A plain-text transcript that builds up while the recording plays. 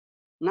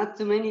not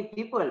too many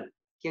people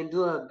can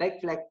do a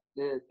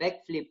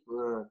backflip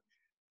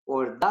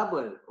or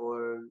double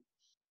or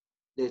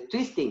the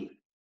twisting.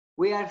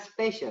 We are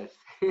special.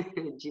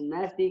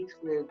 Gymnastics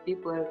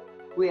people,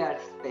 we are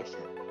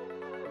special.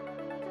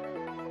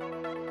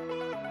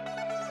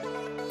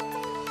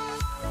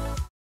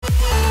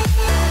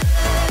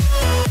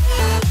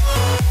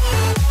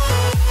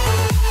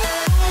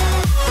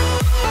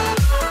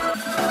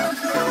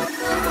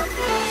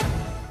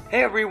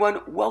 Hey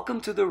everyone,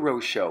 welcome to the Roe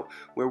Show,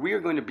 where we are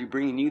going to be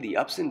bringing you the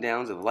ups and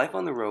downs of life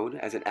on the road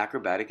as an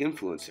acrobatic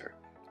influencer.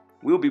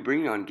 We'll be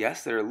bringing on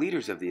guests that are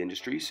leaders of the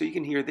industry so you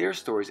can hear their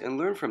stories and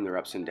learn from their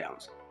ups and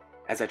downs.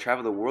 As I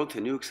travel the world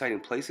to new exciting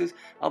places,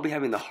 I'll be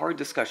having the hard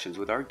discussions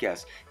with our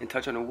guests and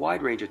touch on a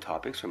wide range of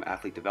topics from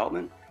athlete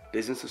development,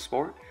 business of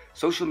sport,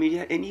 social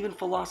media, and even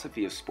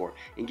philosophy of sport,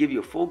 and give you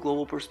a full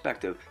global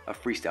perspective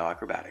of freestyle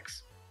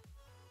acrobatics.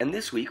 And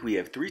this week we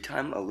have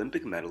three-time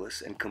Olympic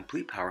medalist and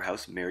complete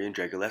powerhouse Marian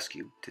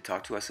Drăgulescu to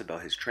talk to us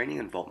about his training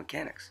and vault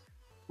mechanics.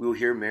 We will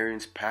hear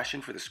Marian's passion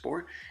for the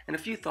sport and a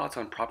few thoughts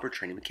on proper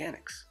training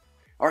mechanics.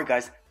 Alright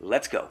guys,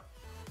 let's go!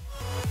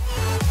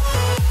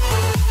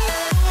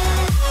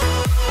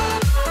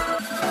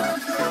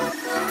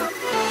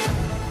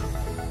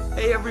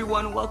 Hey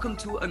everyone, welcome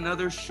to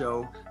another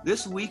show.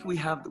 This week we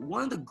have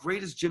one of the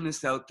greatest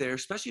gymnasts out there,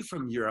 especially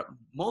from Europe,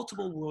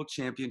 multiple world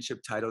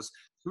championship titles,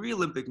 3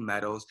 Olympic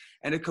medals,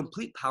 and a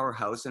complete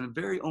powerhouse and a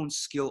very own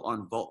skill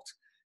on vault.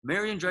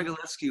 Marian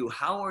Drăgulescu,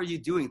 how are you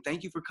doing?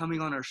 Thank you for coming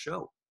on our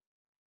show.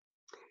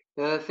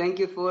 Thank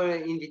you for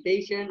the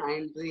invitation. I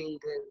am doing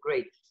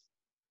great.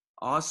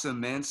 Awesome,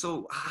 man.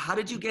 So how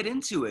did you get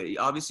into it?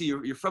 Obviously,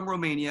 you're from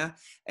Romania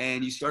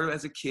and you started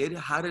as a kid.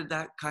 How did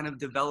that kind of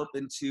develop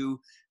into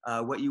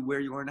where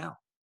you are now?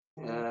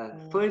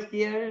 First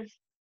year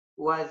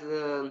was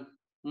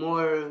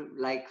more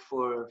like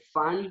for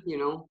fun,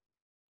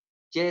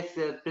 just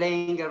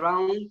playing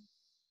around.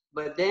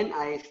 But then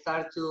I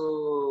start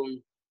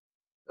to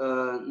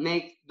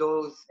make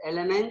those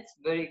elements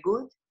very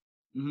good.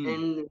 Mm-hmm.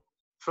 And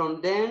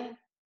from there,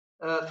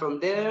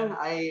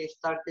 I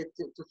started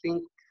to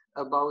think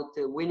about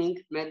winning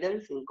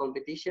medals in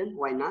competition.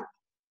 Why not?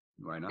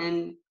 Why not?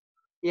 And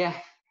yeah,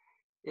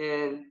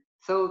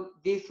 so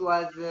this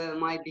was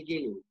my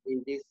beginning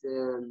in this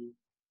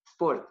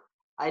sport.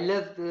 I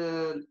loved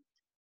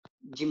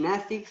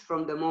gymnastics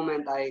from the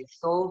moment I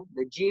saw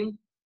the gym.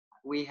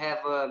 We have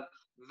a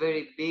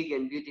very big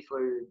and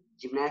beautiful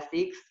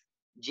gymnastics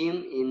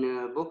gym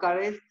in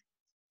Bucharest.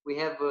 We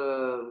have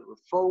a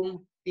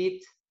foam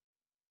pit.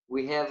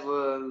 We have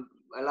a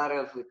lot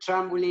of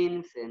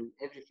trampolines and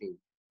everything.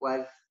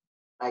 Was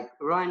like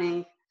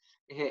running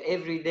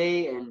every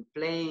day and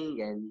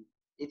playing, and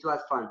it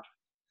was fun.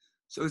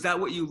 So is that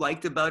what you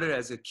liked about it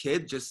as a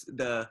kid? Just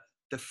the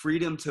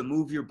freedom to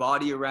move your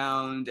body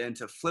around and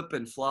to flip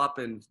and flop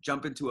and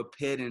jump into a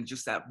pit and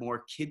just that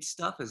more kid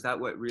stuff? Is that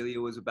what really it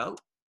was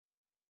about?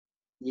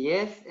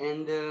 Yes,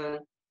 and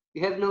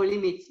you have no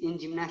limits in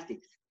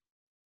gymnastics.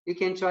 You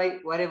can try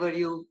whatever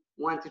you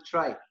want to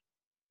try.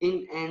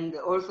 And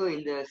also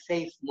in the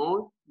safe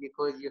mode,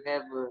 because you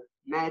have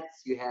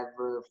mats, you have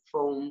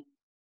foam,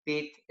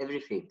 pit,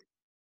 everything.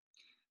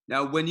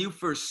 Now, when you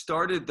first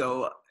started,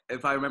 though,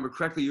 if I remember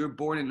correctly, you were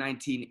born in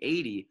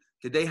 1980.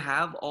 Did they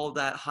have all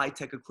that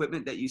high-tech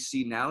equipment that you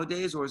see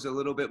nowadays, or is it a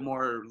little bit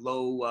more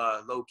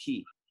low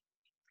key?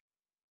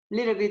 A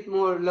little bit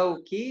more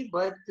low key,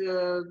 but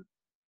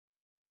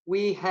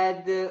we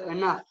had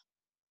enough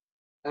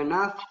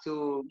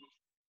to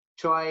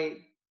try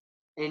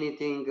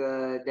anything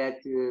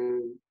that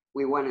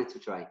we wanted to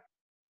try.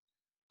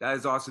 That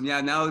is awesome.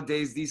 Yeah,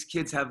 nowadays these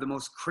kids have the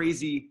most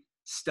crazy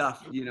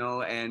stuff,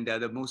 and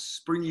the most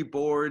springy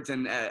boards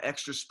and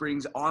extra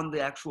springs on the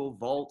actual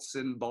vaults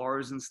and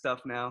bars and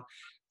stuff now.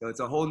 So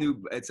it's a whole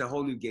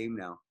new game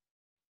now.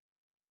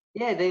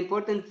 Yeah, the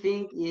important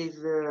thing is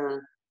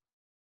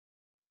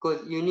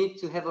because you need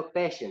to have a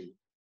passion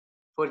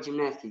for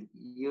gymnastics.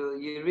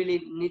 You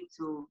really need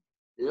to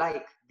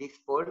like this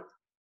sport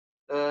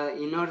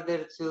in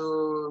order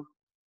to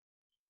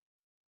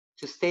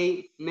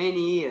stay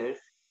many years,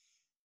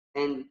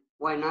 and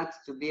why not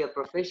to be a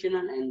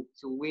professional and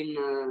to win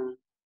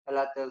a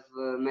lot of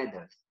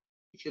medals.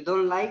 If you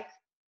don't like,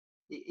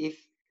 if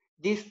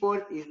this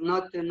sport is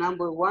not the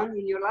number one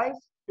in your life,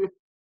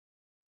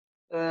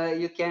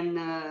 you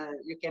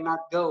cannot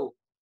go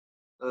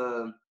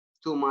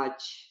too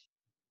much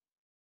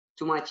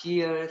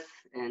years,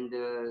 and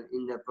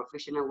in the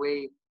professional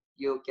way,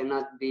 you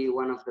cannot be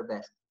one of the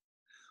best.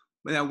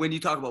 Now, when you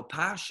talk about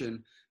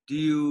passion, do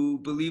you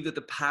believe that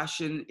the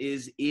passion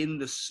is in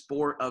the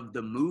sport of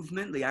the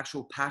movement, the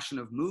actual passion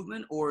of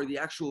movement, or the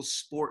actual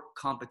sport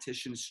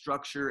competition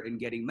structure and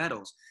getting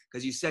medals?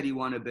 Because you said you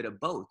want a bit of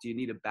both. Do you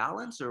need a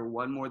balance or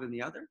one more than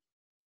the other?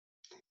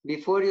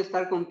 Before you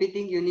start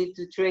competing, you need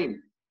to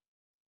train.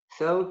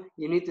 So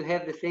you need to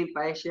have the same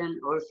passion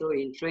also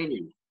in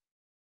training.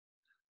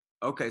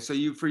 Okay, so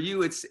for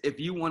you, it's if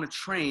you want to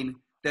train,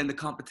 then the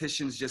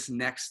competition's just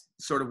next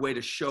sort of way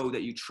to show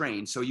that you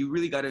train. So you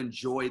really got to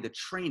enjoy the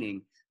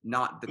training,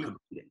 not the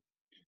competing.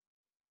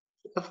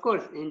 Of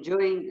course,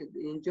 enjoy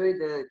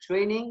the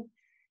training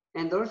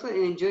and also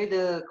enjoy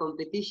the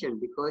competition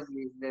because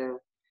it's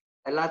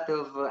a lot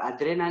of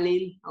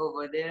adrenaline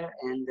over there.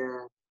 And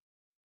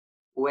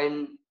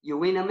when you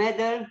win a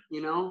medal,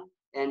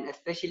 and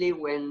especially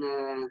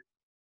when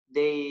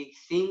they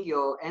sing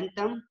your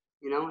anthem,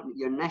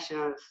 your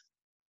national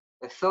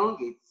song,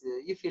 it's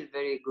you feel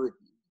very good.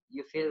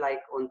 You feel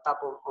like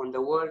on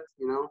the world.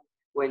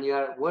 When you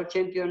are world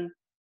champion,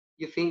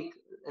 you think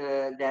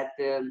that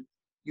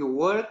you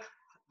work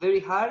very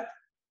hard,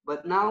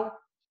 but now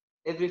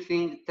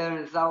everything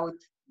turns out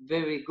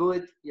very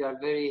good. You are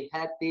very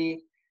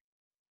happy,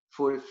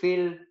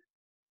 fulfilled.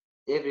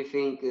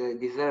 Everything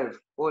deserves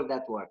all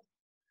that work.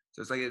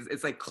 So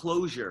it's like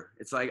closure.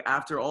 It's like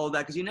after all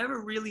that, because you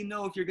never really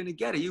know if you're going to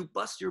get it. You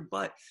bust your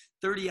butt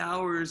 30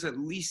 hours at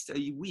least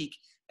a week,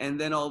 and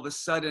then all of a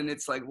sudden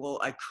it's like, well,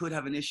 I could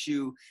have an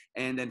issue,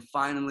 and then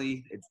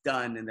finally it's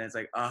done, and then it's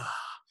like,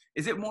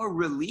 is it more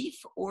relief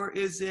or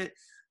is it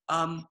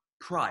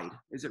pride?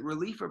 Is it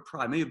relief or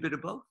pride? Maybe a bit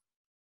of both.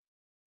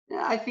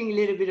 I think a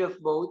little bit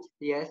of both,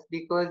 yes,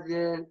 because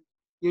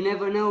you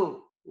never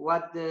know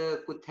what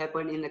could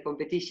happen in the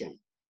competition.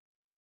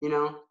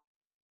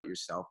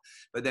 Yourself,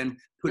 but then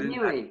put it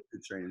back into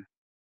training.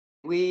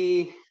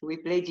 We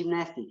play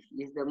gymnastics.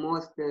 It's the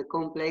most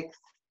complex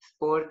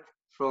sport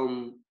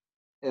from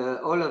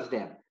all of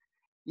them.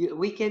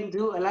 We can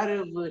do a lot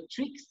of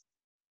tricks.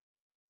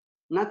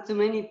 Not too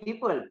many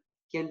people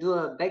can do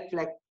a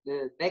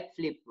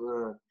backflip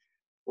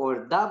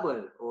or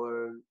double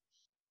or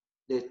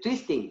the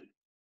twisting.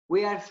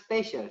 We are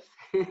special.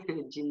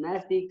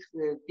 Gymnastics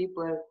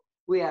people,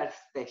 we are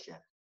special.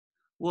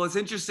 Well, it's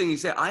interesting you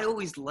say. I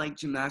always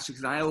liked gymnastics,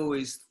 and I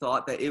always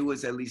thought that it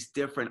was at least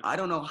different. I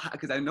don't know how,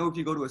 because I know if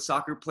you go to a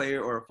soccer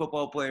player or a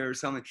football player or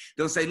something,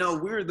 they'll say, no,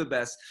 we're the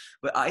best.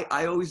 But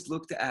I always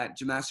looked at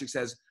gymnastics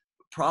as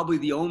probably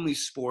the only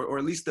sport, or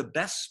at least the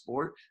best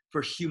sport,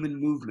 for human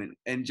movement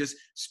and just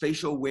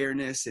spatial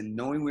awareness and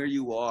knowing where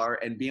you are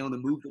and being able to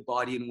move the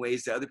body in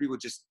ways that other people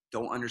just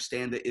don't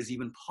understand that is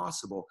even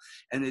possible.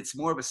 And it's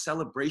more of a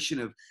celebration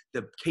of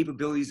the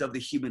capabilities of the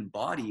human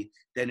body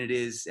than it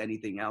is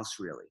anything else,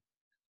 really.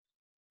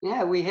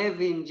 Yeah, we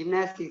have in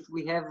gymnastics,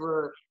 we have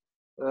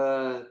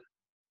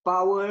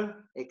power,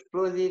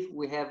 explosive,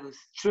 we have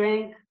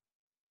strength,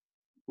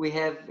 we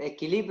have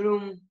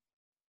equilibrium,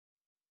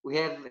 we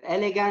have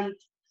elegant,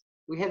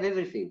 we have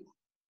everything.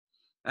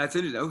 That's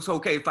interesting. So,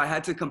 okay, if I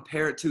had to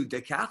compare it to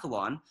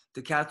decathlon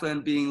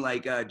being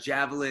like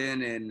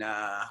javelin and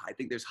I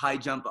think there's high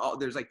jump.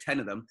 There's like 10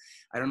 of them.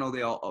 I don't know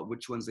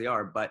which ones they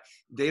are, but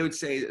they would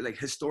say like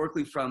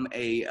historically from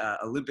a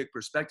Olympic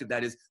perspective,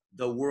 that is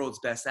the world's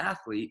best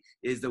athlete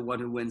is the one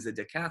who wins the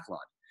decathlon.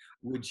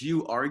 Would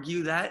you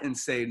argue that and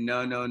say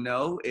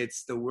no,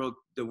 it's the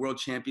world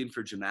champion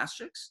for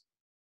gymnastics?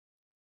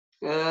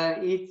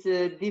 It's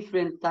a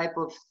different type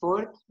of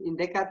sport. In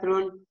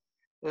decathlon,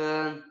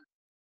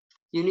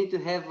 you need to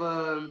have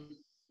a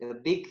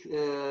big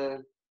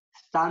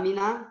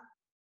stamina,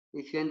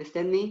 if you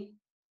understand me.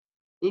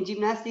 In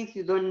gymnastics,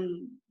 you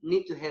don't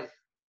need to have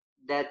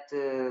that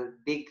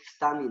big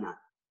stamina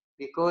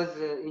because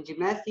in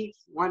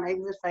gymnastics, one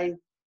exercise,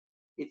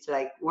 it's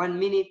like 1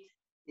 minute,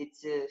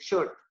 it's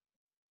short.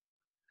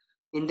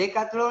 In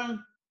decathlon,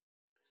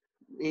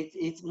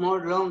 it's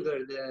more longer,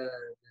 the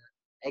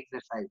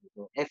exercise,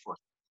 the effort.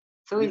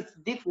 So it's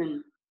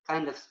different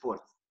kind of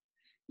sports.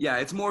 Yeah,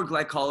 it's more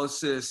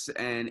glycolysis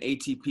and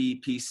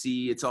ATP,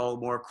 PC. It's all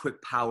more quick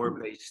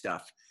power-based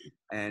stuff.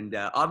 And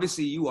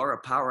obviously, you are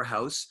a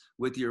powerhouse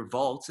with your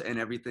vault and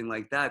everything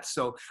like that.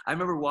 So I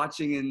remember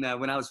watching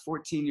when I was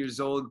 14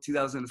 years old,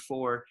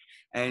 2004,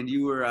 and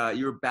you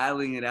were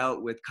battling it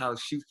out with Kyle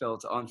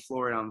Schufelt on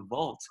floor and on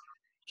vault.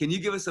 Can you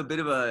give us a bit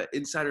of an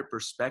insider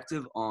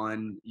perspective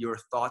on your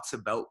thoughts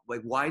about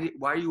like why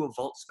are you a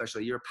vault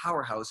specialist? You're a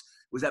powerhouse.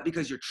 Was that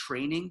because your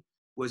training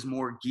was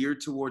more geared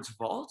towards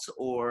vaults,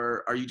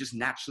 or are you just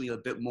naturally a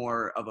bit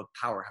more of a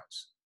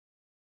powerhouse?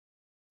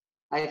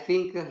 I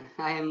think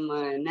I am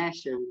a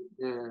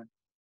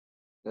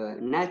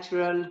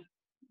natural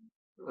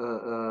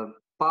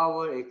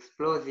power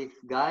explosive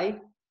guy,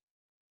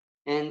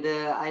 and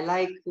I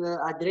like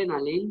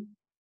adrenaline,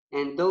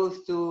 and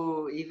those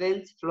two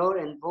events, floor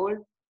and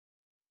vault,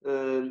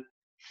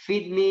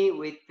 feed me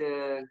with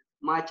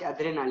much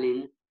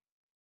adrenaline.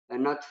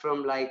 Not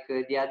from like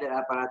the other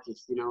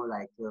apparatus,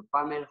 like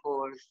pommel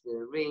horse,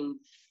 rings.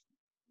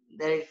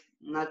 There is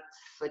not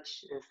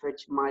such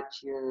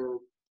much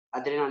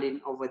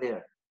adrenaline over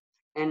there,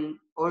 and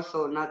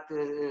also not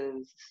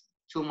too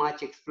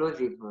much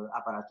explosive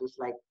apparatus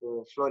like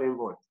floor and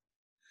vault.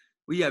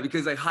 Well, yeah,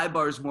 because like high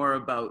bar is more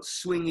about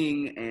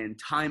swinging and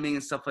timing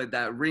and stuff like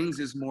that. Rings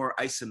is more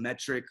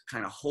isometric,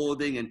 kind of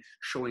holding and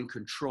showing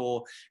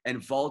control.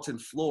 And vault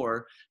and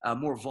floor,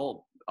 more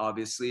vault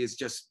obviously is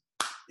just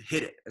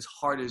hit it as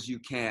hard as you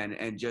can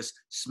and just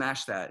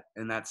smash that.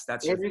 And that's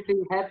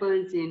everything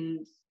happens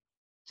in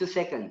 2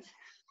 seconds.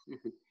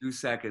 2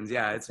 seconds,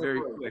 yeah, it's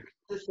very quick.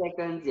 2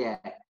 seconds, yeah.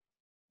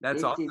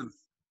 That's awesome.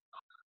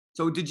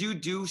 So did you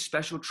do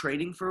special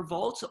training for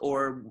vault,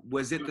 or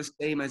was it the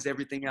same as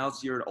everything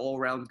else? You're an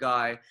all-around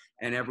guy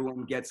and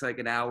everyone gets like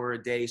an hour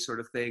a day sort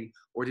of thing,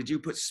 or did you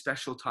put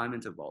special time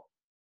into vault?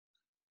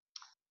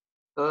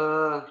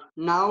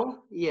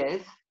 Now,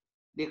 yes,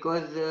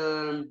 because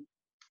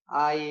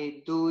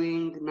I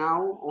doing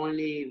now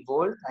only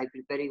vault. I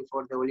preparing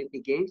for the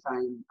Olympic Games.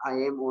 I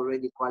am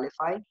already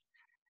qualified.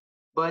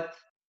 But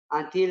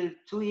until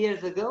 2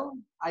 years ago,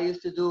 I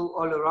used to do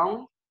all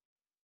around.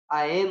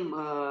 I am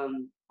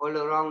all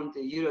around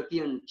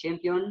European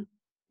champion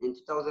in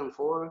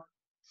 2004.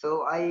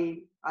 So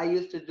I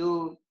used to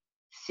do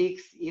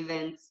 6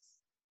 events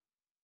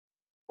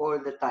all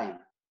the time.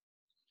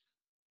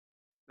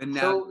 And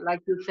now, So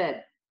like you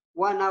said,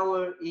 1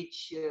 hour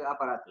each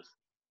apparatus.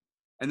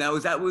 and that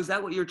was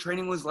that what your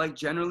training was like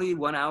generally?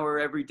 1 hour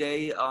every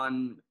day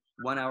on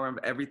 1 hour of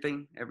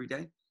everything every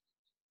day?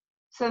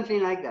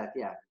 Something like that,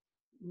 yeah.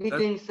 That's,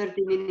 Between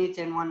 30 minutes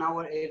and 1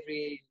 hour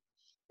every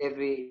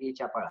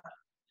each apparatus.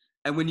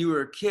 and when you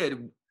were a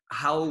kid,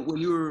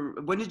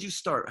 when did you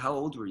start? How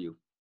old were you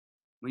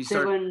when you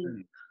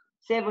started?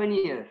 7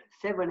 years,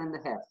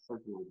 7.5,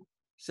 something like that.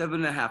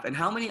 7.5. And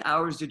how many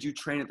hours did you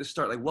train at the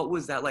start? Like, what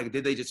was that like?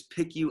 Did they just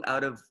pick you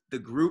out of the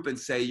group and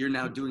say you're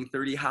now doing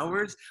 30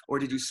 hours, or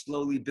did you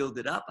slowly build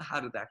it up? How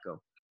did that go?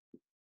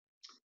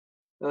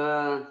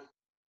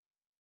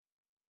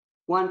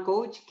 One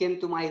coach came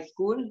to my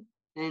school,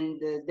 and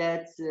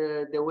that's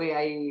the way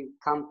I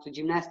come to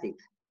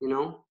gymnastics, you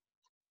know.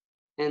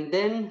 And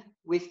then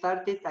we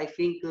started, I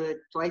think,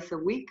 twice a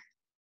week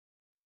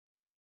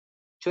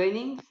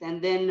trainings,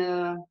 and then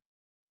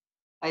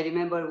I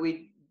remember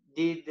we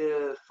did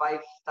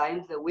 5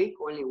 times a week,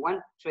 only one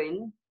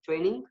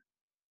training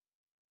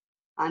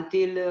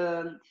until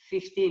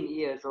 15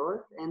 years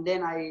old, and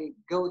then I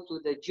go to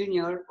the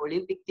junior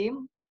Olympic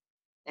team,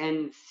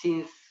 and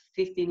since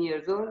 15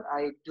 years old,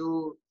 I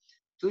do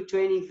 2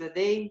 trainings a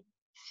day,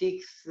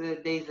 6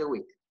 days a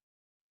week.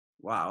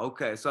 Wow.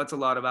 Okay. So that's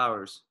a lot of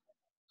hours.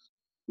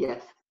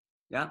 Yes.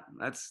 Yeah,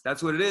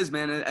 that's what it is,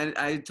 man. And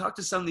I talk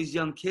to some of these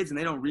young kids, and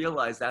they don't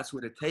realize that's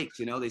what it takes.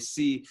 You know, they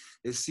see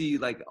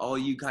like all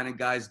you kind of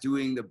guys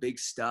doing the big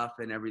stuff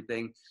and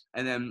everything,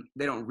 and then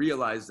they don't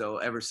realize though,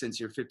 ever since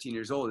you're 15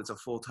 years old, it's a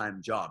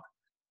full-time job.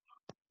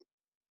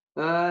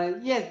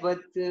 Yes, but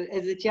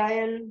as a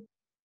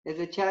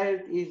child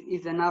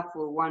is enough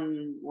for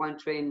one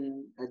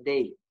train a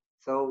day.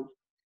 So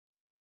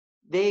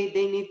they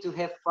need to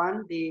have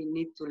fun. They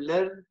need to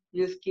learn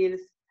new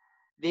skills.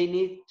 They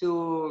need to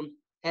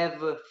have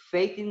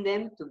faith in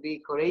them, to be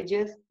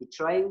courageous, to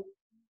try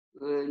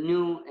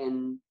new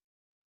and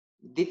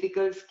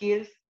difficult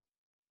skills.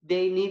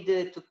 They need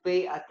to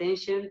pay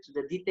attention to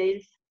the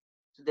details,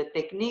 to the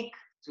technique,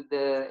 to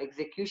the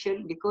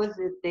execution, because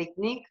the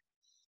technique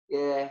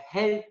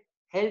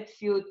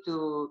helps you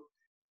to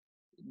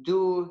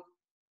do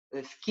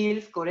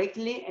skills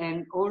correctly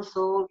and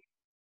also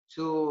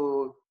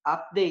to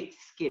update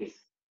skills.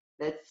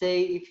 Let's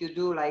say if you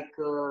do like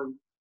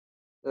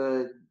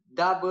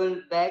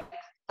double back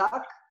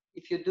tuck,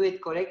 if you do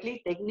it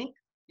correctly, technique,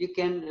 you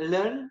can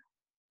learn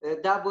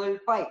double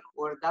pike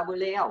or double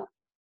layout.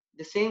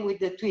 The same with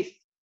the twist.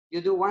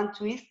 You do one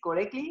twist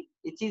correctly,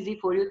 it's easy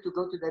for you to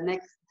go to the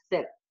next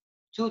step,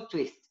 2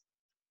 twists,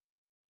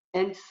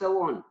 and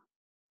so on.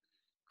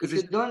 If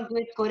you Because don't do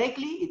it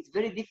correctly, it's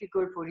very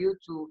difficult for you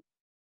to,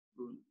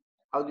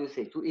 how do you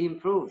say, to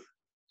improve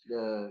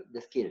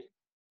the skill.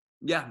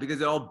 yeah, because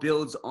it all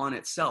builds on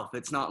itself.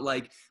 It's not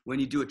like when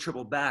you do a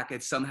triple back,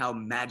 it's somehow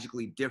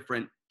magically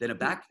different than a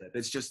backflip.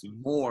 It's just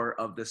more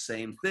of the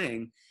same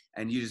thing.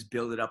 And you just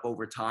build it up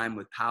over time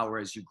with power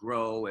as you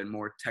grow and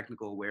more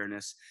technical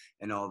awareness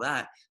and all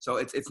that. So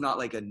it's not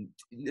like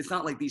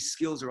these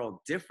skills are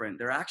all different.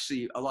 They're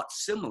actually a lot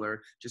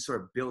similar, just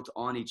sort of built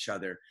on each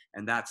other.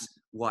 And that's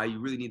why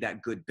you really need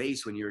that good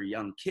base when you're a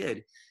young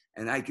kid.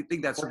 And I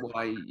think that's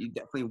why you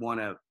definitely want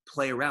to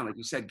play around. Like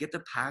you said, get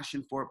the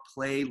passion for it,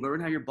 play,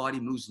 learn how your body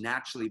moves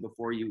naturally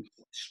before you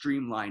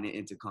streamline it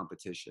into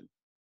competition.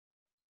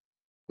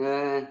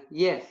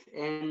 Yes,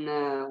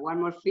 and one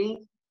more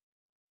thing,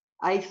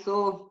 I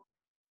saw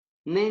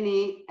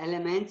many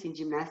elements in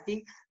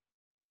gymnastics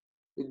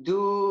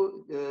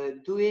do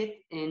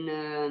it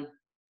in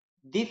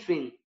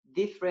different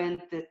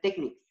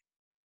techniques.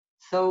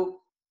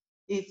 So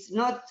it's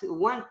not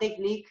one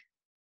technique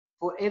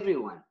for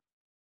everyone.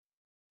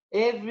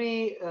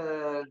 Every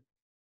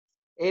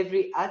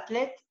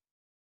athlete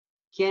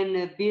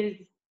can build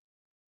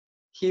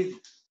his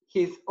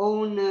his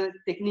own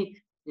technique.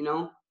 You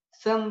know,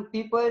 some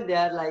people they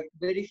are like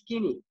very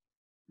skinny.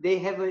 They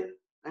have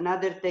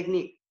another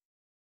technique.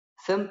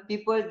 Some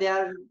people they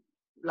are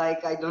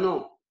like, I don't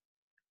know,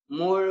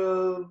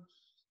 more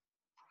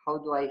how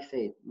do I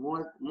say it,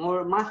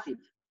 more massive.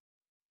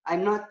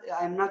 I'm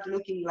not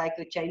looking like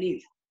a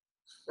Chinese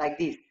like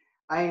this.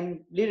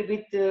 I'm a little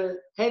bit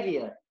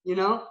heavier, you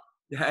know.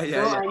 Yeah,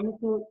 yeah, So yeah.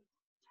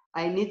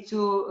 I need to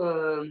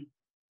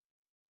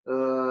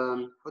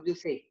how do you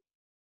say,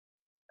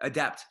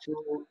 Adapt.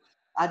 to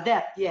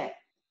adapt. Yeah,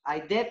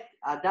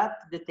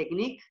 adapt the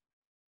technique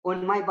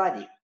on my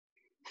body.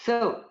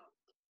 So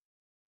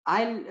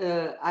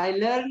I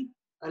learned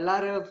a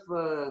lot of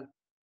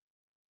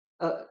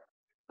uh,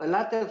 a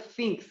lot of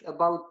things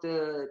about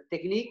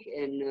technique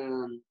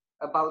and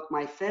about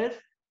myself,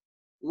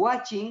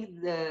 watching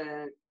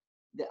the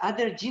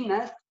other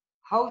gymnasts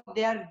how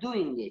they are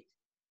doing it,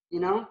 you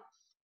know.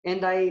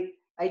 And I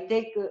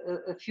take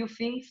a few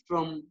things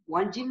from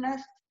one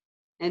gymnast,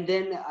 and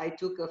then I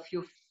took a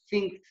few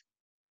things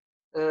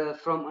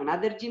from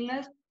another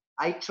gymnast.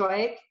 I try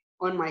it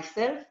on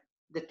myself,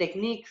 the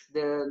techniques,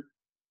 the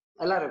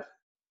a lot of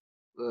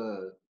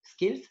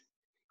skills,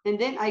 and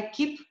then I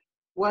keep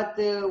what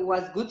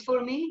was good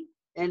for me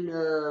and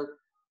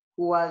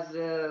who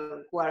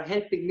are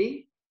helping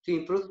me to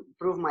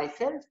improve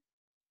myself,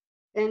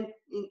 and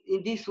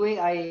in this way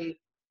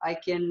I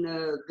can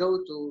go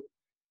to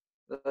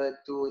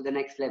the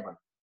next level.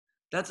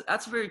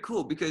 That's very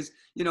cool because,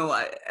 you know,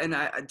 I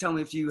tell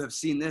me if you have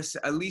seen this.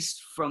 At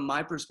least from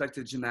my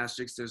perspective,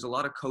 gymnastics, there's a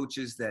lot of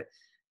coaches that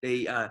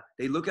they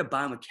look at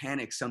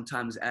biomechanics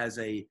sometimes as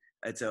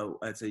it's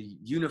a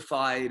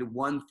unified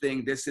one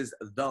thing. This is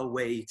the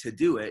way to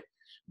do it.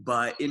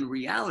 But in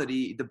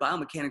reality, the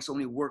biomechanics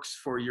only works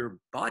for your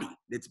body.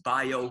 It's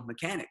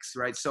biomechanics,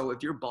 right? So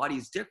if your body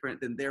is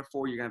different, then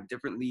therefore you're gonna have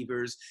different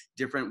levers,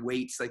 different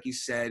weights, like you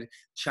said,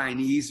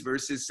 Chinese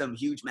versus some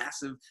huge,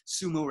 massive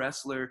sumo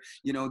wrestler.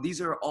 You know,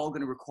 these are all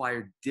gonna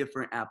require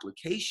different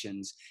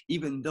applications,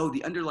 even though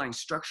the underlying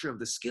structure of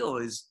the skill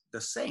is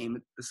the same.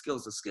 The skill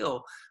is a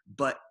skill,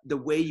 but the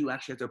way you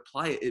actually have to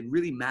apply it, it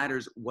really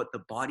matters what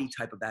the body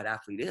type of that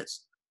athlete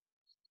is.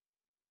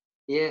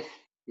 Yes,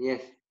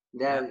 yes,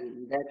 Yeah.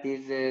 that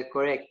is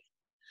correct.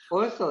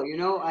 Also, you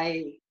know,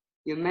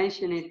 you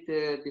mentioned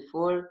it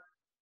before.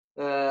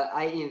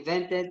 I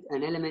invented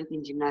an element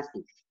in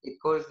gymnastics. It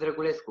calls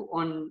Drăgulescu.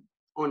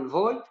 On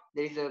vault,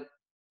 there is a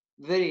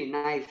very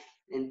nice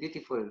and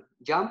beautiful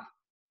jump,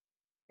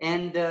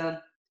 and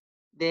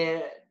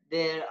there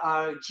there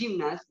are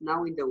gymnasts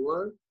now in the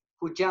world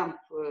who jump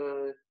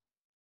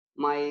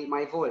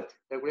my vault,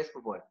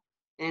 Drăgulescu vault,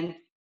 and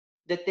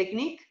the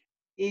technique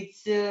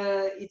it's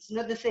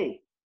not the same.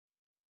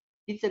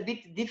 It's a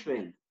bit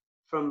different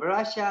from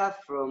Russia,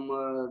 from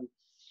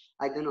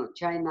I don't know,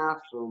 China,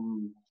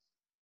 from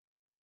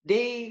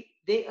they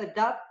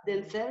adapt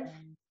themselves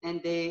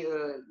and they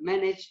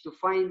manage to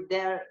find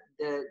the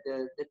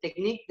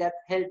technique that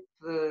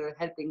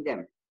helping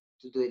them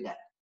to do that.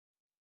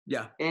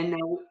 Yeah. And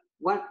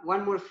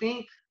one more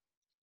thing,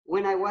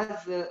 when I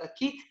was a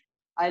kid,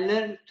 I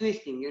learned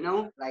twisting. You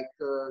know, like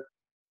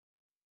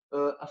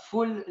a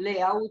full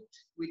layout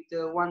with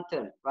one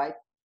turn, right?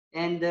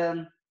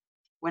 And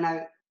when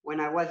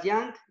I was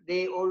young,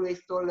 they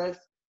always told us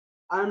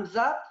arms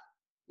up,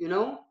 you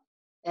know,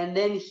 and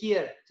then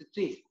here to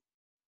twist.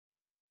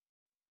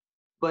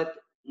 But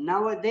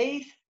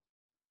nowadays,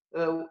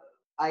 uh,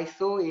 I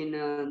saw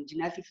in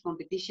gymnastics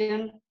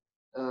competition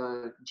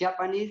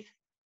Japanese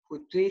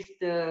who twist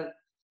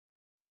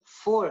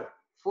four,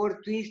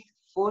 four twist,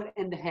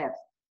 4.5.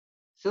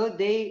 So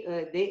they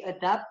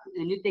adapt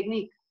a new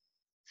technique.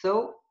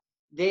 So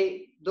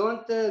they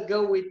don't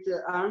go with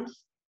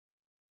arms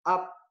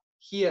up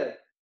here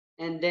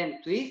and then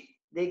twist.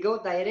 They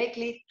go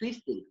directly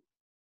twisting.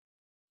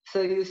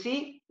 So you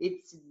see,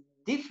 it's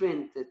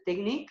different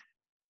technique,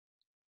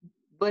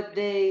 but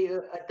they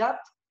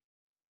adapt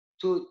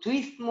to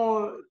twist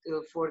more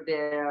for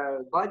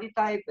their body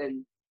type,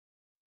 and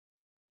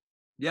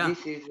Yeah.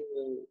 this is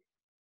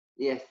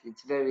yes,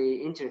 it's very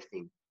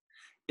interesting.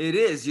 It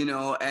is, you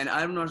know, and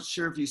I'm not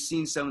sure if you've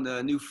seen some of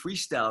the new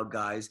freestyle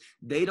guys.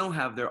 They don't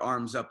have their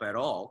arms up at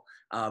all.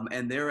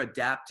 And they're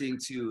adapting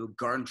to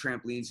garden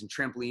trampolines and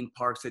trampoline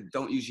parks that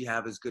don't usually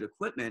have as good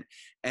equipment.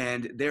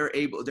 And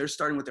they're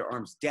starting with their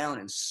arms down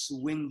and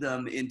swing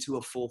them into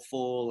a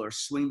full or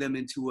swing them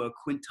into a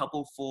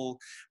quintuple full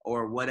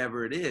or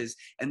whatever it is.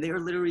 And they are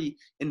literally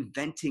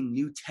inventing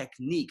new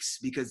techniques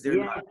because they're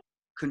Yeah, not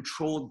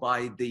controlled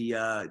by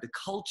the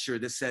culture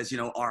that says, you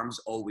know, arms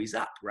always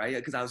up, right?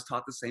 Because I was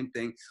taught the same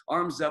thing: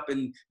 arms up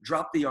and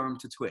drop the arm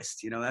to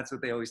twist. You know, that's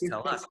what they always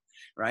tell us,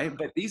 right?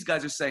 But these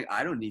guys are saying,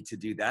 I don't need to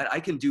do that. I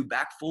can do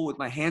back full with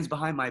my hands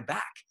behind my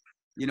back.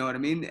 You know what I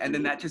mean? And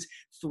then that just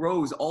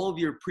throws all of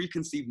your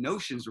preconceived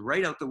notions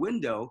right out the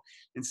window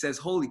and says,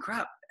 holy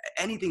crap,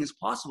 anything is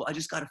possible. I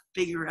just got to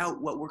figure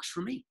out what works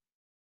for me.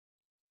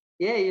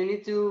 yeah, you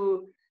need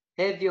to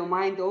have your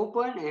mind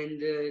open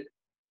and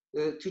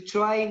to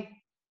try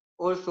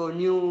also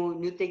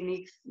new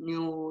techniques,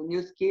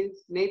 new skills,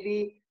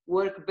 maybe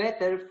work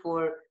better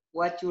for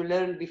what you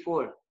learned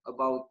before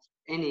about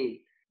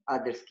any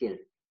other skill.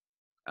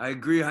 I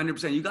agree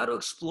 100%. You got to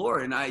explore.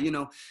 And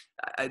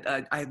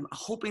I'm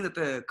hoping that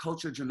the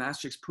culture of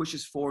gymnastics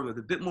pushes forward with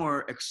a bit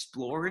more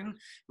exploring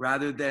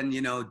rather than,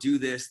 you know, do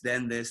this,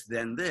 then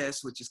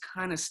this, which is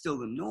kind of still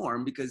the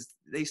norm because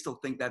they still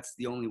think that's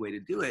the only way to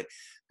do it.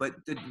 But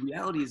the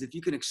reality is if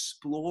you can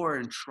explore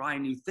and try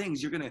new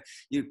things, you're going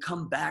to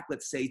come back,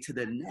 let's say, to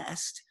the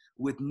nest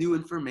with new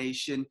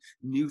information,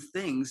 new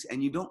things,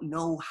 and you don't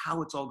know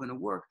how it's all going to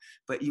work,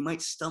 but you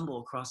might stumble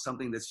across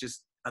something that's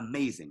just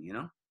amazing, you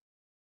know?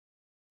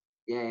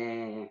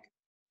 Yeah.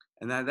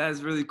 And that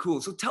is really cool.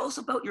 So tell us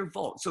about your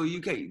vault. So the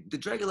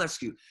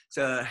Drăgulescu, it's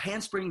a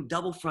handspring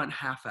double front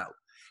half out.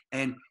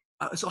 And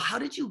so how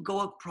did you go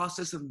about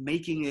process of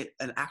making it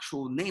an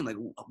actual name? Like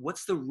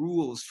what's the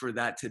rules for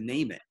that to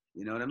name it?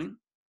 You know what I mean?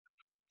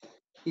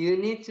 You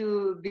need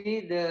to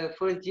be the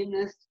first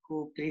gymnast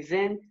who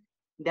present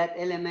that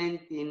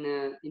element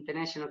in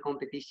international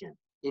competition,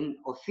 in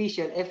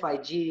official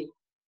FIG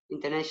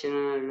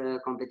international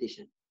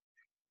competition.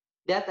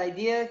 That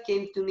idea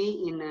came to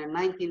me in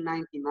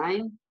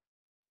 1999,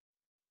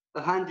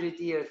 100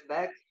 years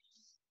back,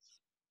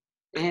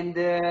 and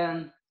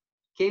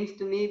came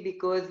to me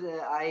because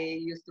I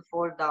used to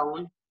fall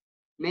down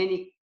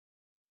many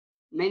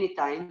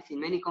times in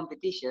many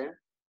competitions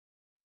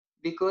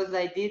because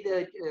I did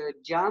a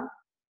jump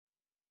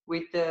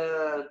with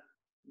a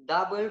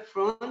double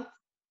front,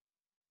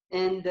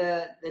 and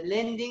the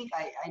landing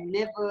I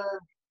never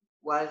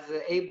was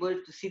able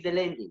to see the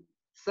landing.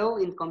 So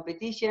in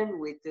competition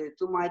with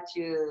too much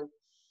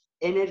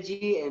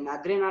energy and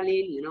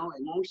adrenaline,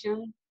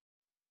 emotion,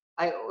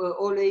 I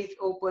always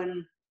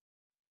open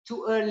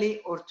too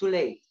early or too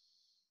late.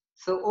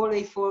 So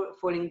always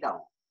falling down.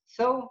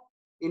 So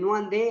in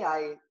one day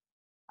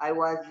I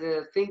was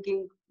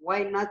thinking,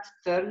 why not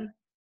turn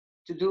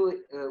to do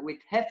it with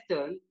half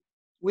turn?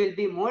 Will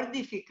be more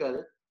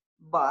difficult,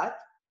 but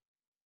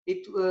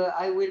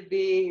I will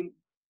be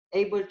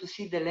able to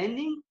see the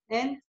landing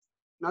and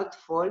not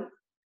fall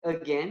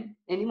again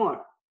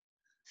anymore.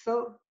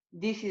 So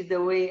this is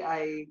the way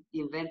I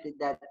invented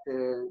that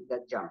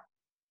jump.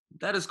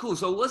 That is cool.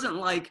 So it wasn't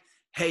like,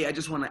 hey, I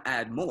just want to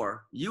add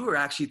more. You were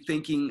actually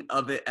thinking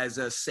of it as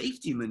a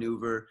safety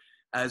maneuver,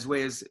 as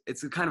way as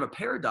it's a kind of a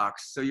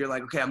paradox. So you're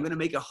like, okay, I'm going to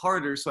make it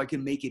harder so I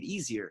can make it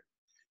easier,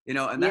 and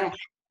Yeah,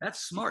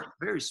 that's smart,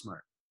 very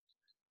smart.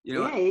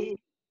 yeah.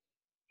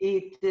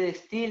 It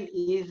still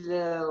is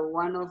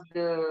one of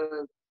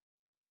the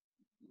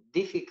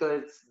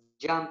difficult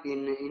jump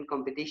in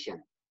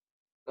competition.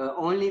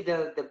 Only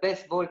the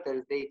best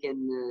vaulters they can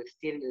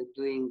still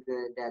doing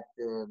that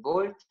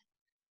vault.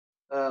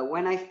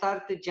 When I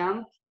started to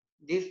jump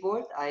this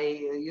vault, I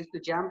used to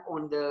jump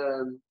on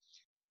the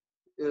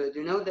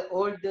the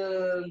old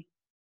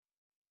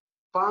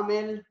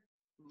Pamel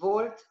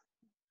vault.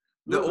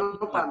 The No,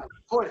 old no one, Pamel.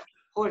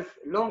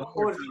 Long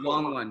horse the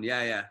vault. long one,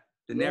 yeah,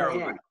 the Yeah, narrow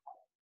yeah, one.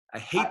 I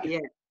hate that.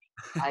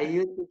 yeah. I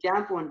used to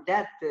jump on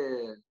that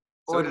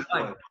So did horse I.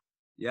 vault.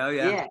 Yeah.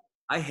 Yeah,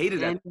 I hated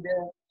that.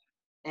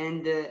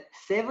 and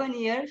 7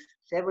 years,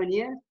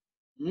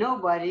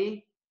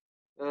 nobody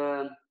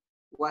uh,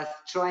 was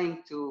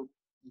trying to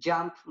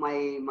jump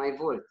my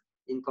vault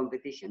in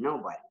competition.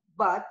 Nobody.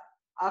 But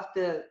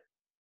after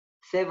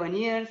 7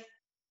 years,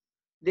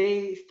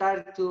 they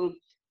start to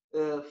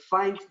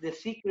find the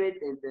secret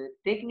and the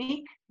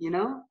technique,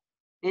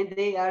 and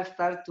they are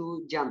start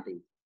to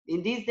jumping.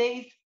 In these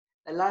days,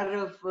 a lot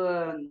of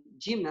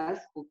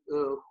gymnasts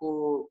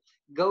who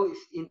goes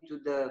into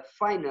the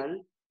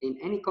final in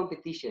any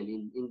competition,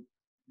 in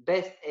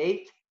best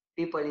 8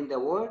 people in the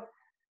world,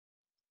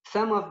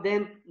 some of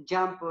them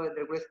jump the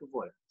Drăgulescu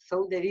wall.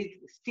 So there is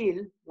still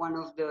one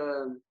of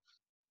the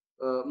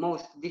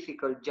most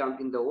difficult jump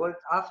in the world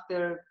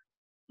after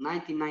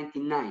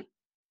 1999.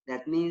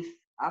 That means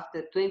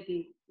after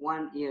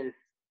 21 years,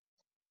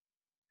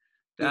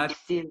 That's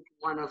it's still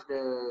one of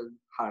the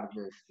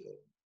hardest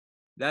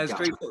jump.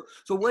 great.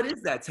 So what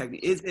is that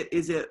technique?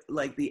 Is it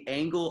like the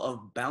angle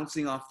of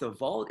bouncing off the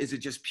vault? Is it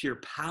just pure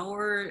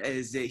power?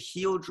 Is it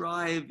heel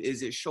drive?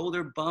 Is it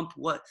shoulder bump?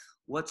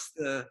 What's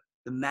the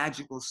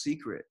magical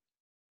secret?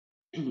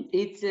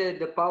 It's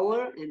the power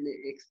and the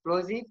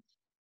explosive,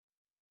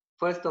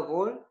 first of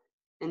all,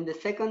 and the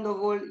second of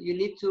all, you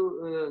need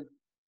to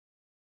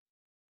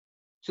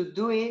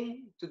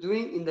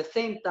doing in the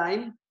same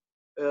time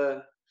uh,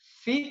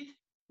 feet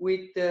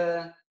with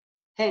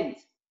hands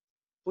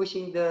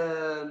pushing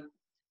the,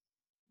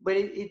 but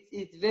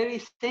it's very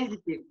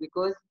sensitive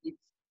because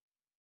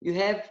you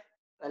have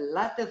a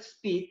lot of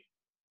speed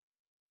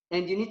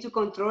and you need to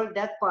control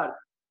that part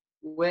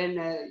when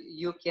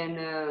you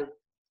can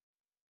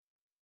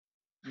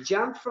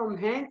jump from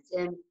hands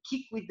and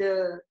kick with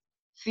the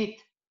feet,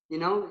 you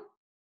know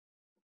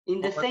in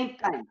the same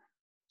time.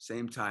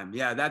 Same time.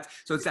 Yeah,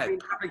 it's that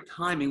perfect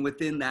timing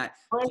within that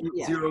First,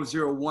 yeah,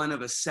 0.001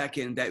 of a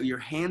second that your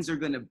hands are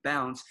going to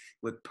bounce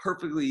with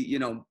perfectly,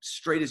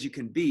 straight as you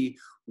can be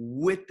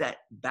with that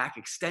back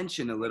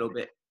extension a little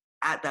bit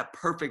at that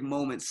perfect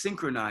moment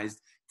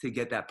synchronized to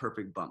get that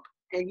perfect bump.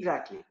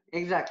 exactly.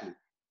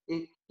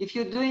 If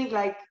you're doing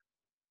like,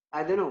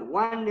 I don't know,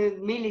 1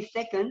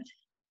 millisecond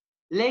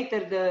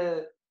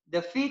later,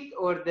 the feet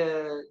or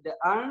the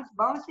arms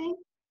bouncing,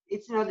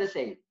 it's not the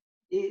same.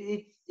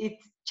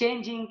 It's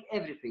changing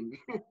everything.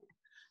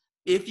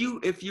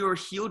 If your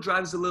heel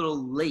drives a little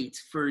late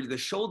for the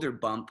shoulder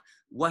bump,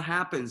 what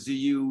happens? Do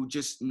you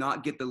just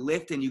not get the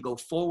lift and you go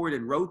forward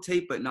and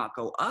rotate but not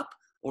go up,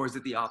 or is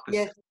it the opposite?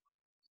 Yes,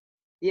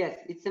 yes,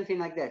 it's something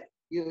like that.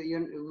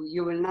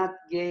 You will not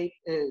get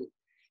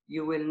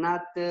you will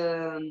not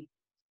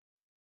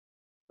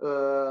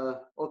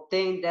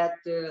obtain that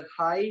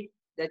high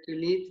that you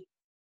need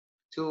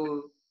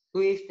to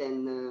twist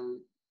and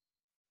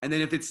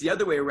then if it's the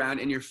other way around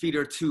and your feet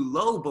are too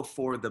low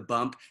before the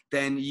bump,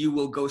 then you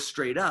will go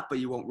straight up, but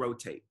you won't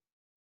rotate.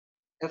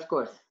 of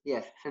course,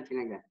 yes, something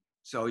like that.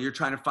 So you're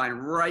trying to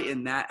find right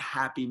in that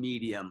happy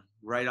medium,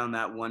 right on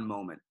that one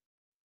moment.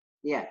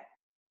 Yeah.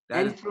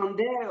 And from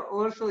there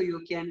also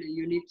you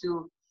need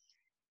to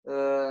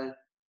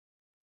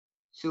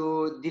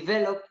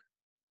develop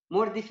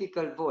more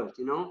difficult vault,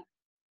 you know.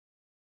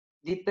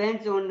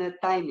 Depends on the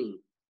timing.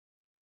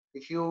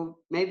 If you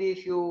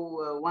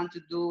want to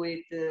do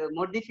it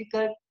more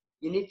difficult,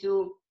 you need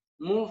to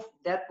move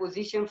that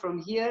position from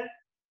here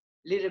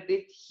little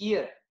bit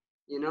here,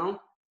 you know,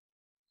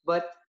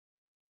 but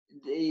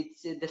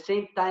it's the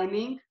same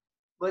timing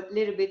but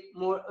little bit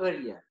more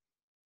earlier.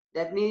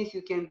 That means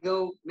you can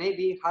go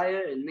maybe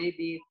higher and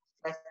maybe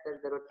faster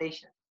the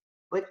rotation,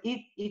 but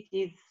it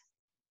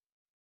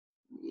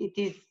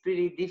is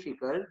pretty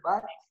difficult,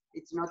 but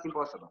it's not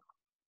impossible.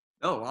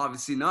 Oh,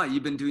 obviously not.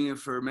 You've been doing it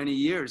for many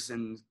years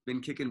and been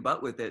kicking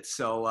butt with it.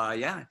 So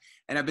yeah,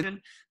 and I've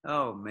been,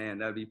 oh man,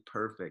 that'd be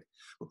perfect.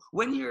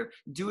 When you're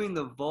doing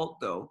the vault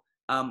though,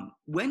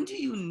 when do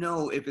you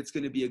know if it's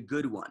going to be a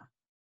good one?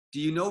 Do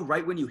you know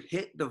right when you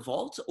hit the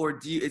vault, or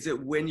is it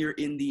when you're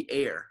in the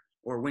air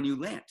or when you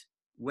land?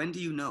 When do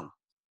you know?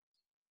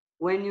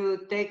 When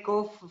you take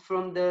off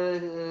from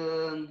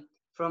the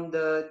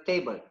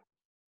table.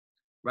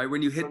 Right,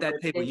 when you hit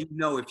that table, you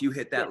know if you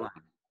hit that line.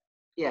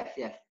 Yes,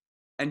 yes.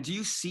 And do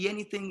you see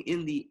anything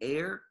in the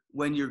air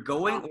when you're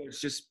going, or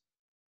it's just?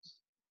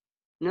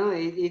 No,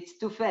 it's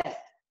too fast.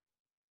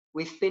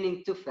 We're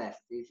spinning too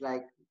fast. It's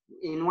like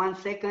in 1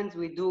 second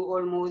we do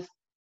almost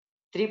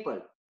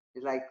triple.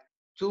 It's like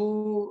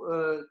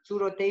two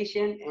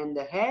rotation and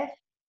a half,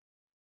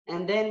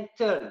 and then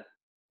turn.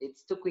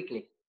 It's too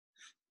quickly.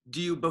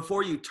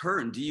 Before you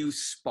turn, do you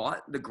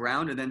spot the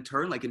ground and then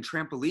turn? Like in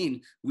trampoline,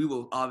 we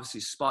will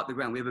obviously spot the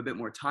ground. We have a bit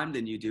more time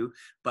than you do,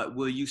 but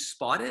will you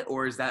spot it,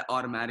 or is that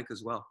automatic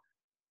as well?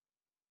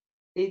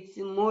 It's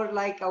more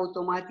like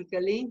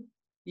automatically.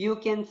 You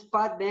can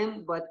spot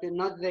them, but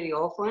not very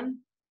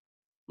often.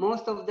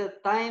 Most of the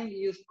time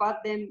you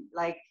spot them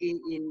like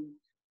in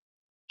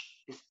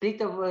a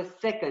split of a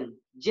second,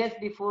 just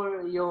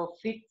before your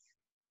feet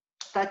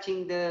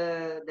touching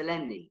the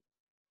landing.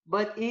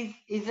 But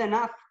is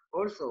enough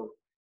also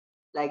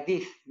like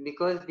this,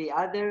 because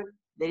there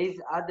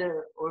is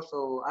other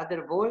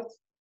vaults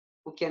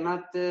who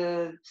cannot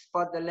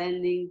spot the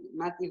landing,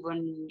 not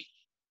even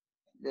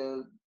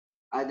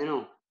I don't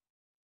know.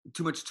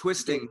 Too much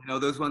twisting, you know,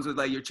 those ones with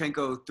like your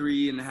Chenko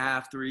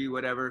 3.5, 3,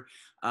 whatever.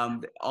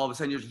 All of a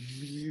sudden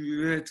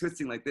you're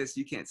twisting like this.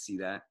 You can't see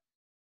that.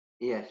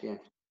 Yes, yes.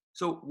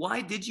 So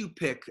why did you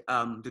pick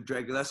the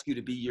Drăgulescu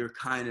to be your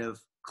kind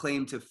of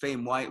claim to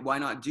fame? Why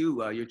not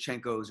do your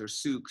Chenkos or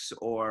Suks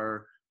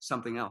or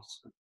something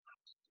else?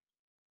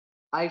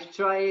 I've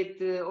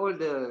tried all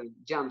the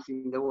jumps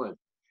in the world.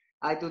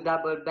 I do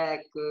double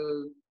back,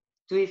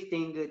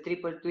 twisting,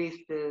 triple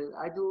twist.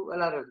 I do a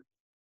lot of,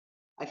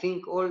 I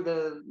think, all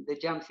the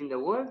jumps in the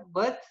world.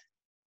 But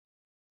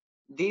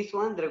this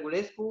one,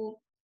 Drăgulescu,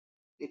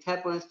 it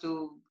happens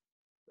to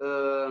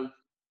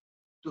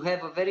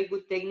have a very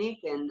good technique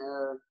and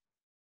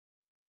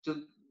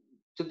to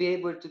be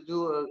able to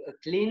do a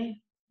clean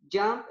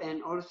jump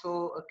and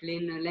also a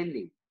clean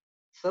landing.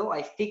 So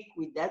I stick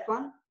with that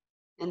one.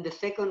 And the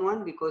second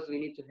one, because we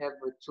need to have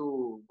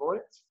two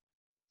vaults,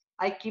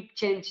 I keep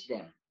change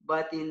them.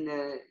 But in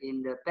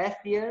the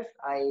past years,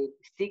 I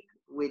stick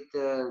with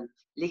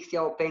Li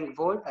Xiaopeng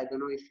vault. I don't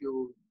know if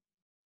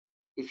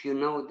you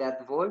know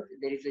that vault.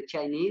 There is a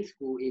Chinese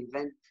who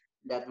invent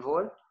that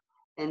vault,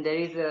 and there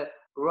is a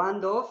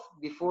round off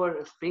before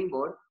a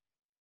springboard.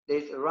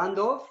 There's a round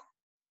off.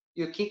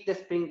 You kick the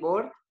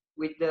springboard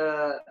with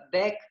the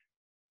back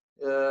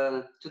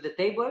to the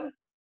table.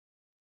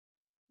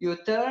 You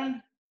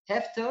turn,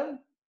 half turn,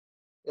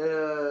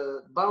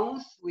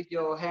 bounce with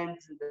your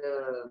hands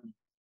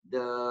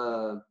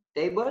the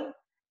table,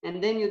 and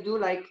then you do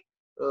like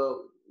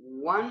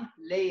one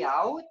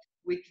layout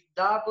with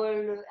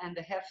double and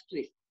a half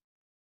twist.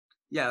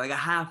 Yeah, like a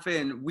half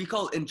in.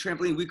 In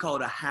trampoline, we call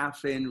it a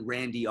half in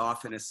Randy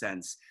off in a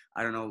sense.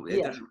 I don't know.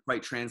 It doesn't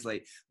quite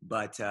translate,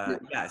 but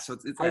yeah. So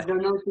it's I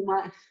don't know too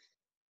much.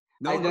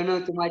 No, I don't know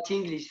too much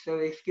English, so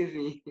excuse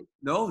me.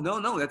 No.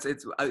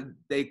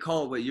 They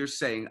call it what you're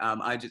saying.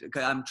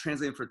 I'm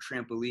translating for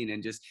trampoline,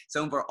 and just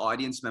some of our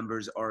audience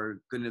members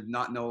are gonna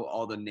not know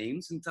all the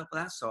names and stuff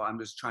like that. So I'm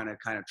just trying to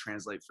kind of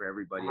translate for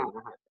everybody.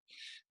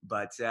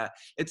 But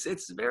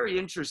it's very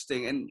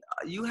interesting. And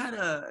you had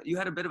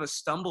a bit of a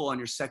stumble on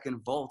your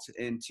second vault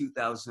in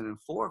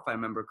 2004, if I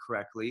remember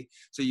correctly.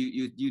 So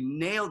you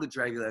nailed the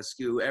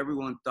Drăgulescu.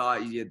 Everyone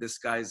thought this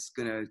guy's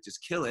gonna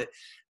just kill it,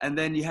 and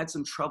then you had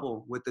some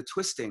trouble with the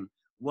twisting.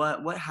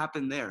 What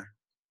happened there?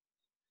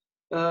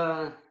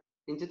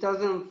 In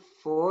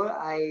 2004,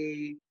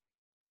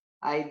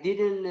 I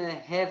didn't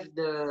have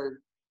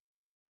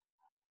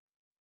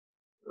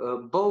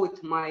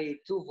both my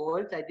 2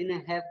 vaults, I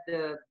didn't have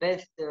the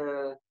best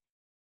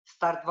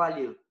start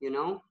value, you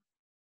know.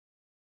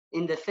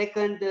 In the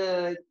second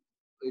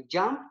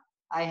jump,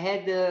 I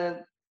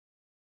had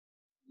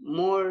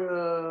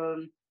more,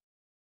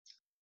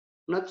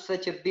 not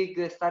such a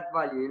big start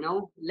value, you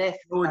know, less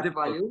start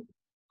difficult. value.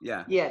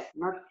 Yeah. Yes,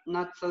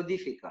 not so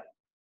difficult.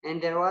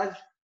 And there was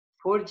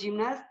 4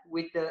 gymnasts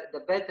with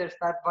the better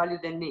start value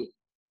than me.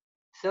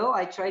 So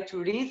I tried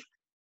to risk.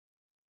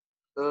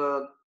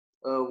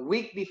 A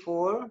week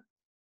before,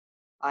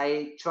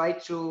 I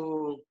tried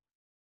to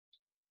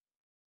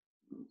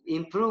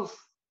improve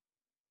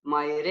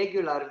my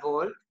regular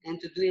vault and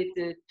to do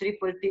it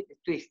triple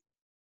twist.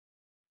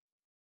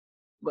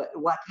 But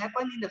what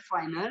happened in the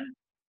final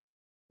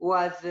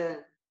was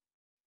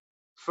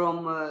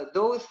from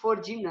those 4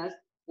 gymnasts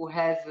who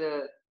has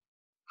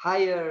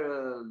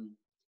higher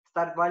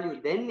start value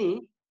than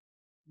me,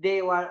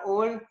 they were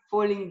all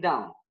falling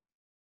down.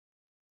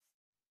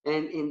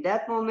 And in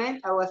that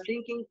moment, I was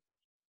thinking,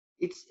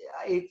 it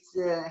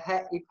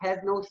has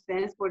no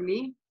sense for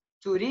me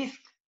to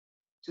risk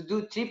to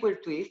do triple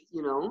twist,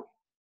 you know.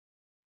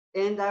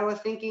 And I was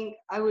thinking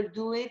I will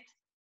do it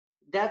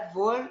that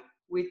vault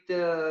with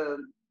a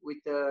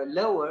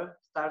lower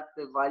start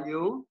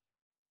value,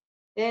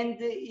 and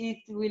it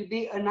will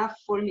be enough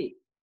for me.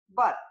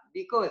 But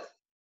because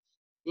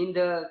in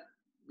the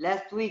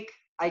last week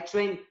I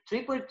trained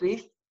triple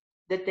twist,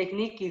 the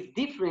technique is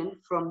different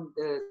from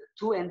the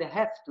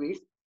 2.5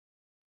 twist.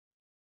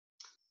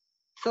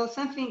 So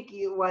something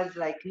was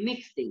like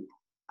mixing.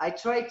 I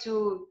tried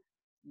to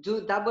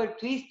do double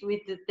twist with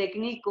the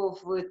technique of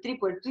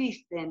triple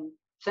twist, and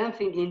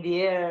something in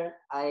the air,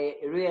 I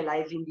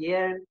realized in the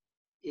air,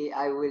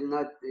 it will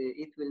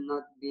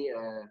not be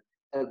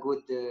a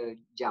good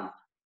jump.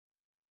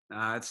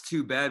 It's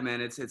too bad, man.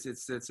 It's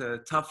a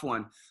tough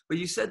one. But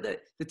you said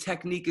that the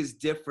technique is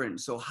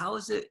different. So how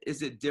is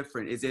it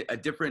different? Is it a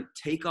different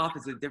takeoff?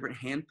 Is it a different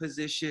hand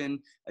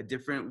position? A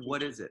different,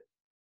 what is it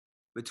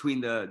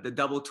between the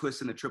double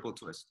twist and the triple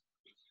twist?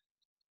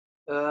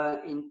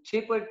 In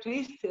triple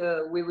twist,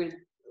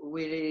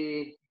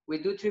 we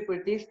do triple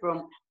twist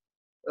from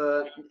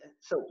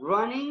so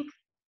running,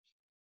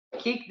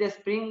 kick the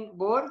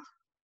springboard,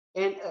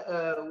 and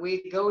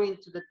we go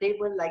into the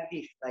table like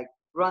this, like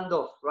round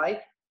off,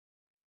 right?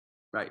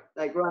 Right.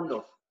 Like round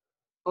off.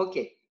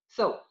 Okay.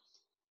 So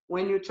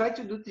when you try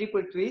to do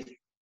triple twist,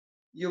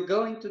 you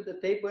go into the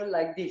table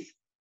like this.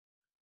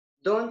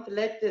 Don't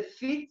let the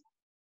feet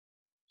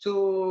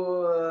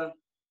to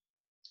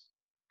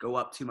go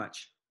up too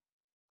much.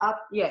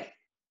 Up, yes.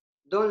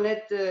 Don't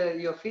let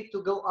your feet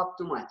to go up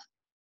too much.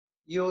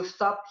 You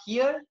stop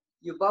here.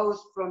 You bounce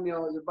from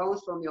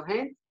your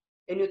hand,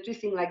 and you're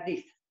twisting like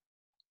this.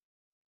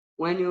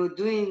 When you're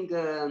doing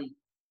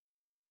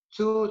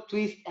 2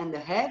 twists and a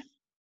half,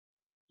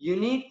 you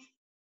need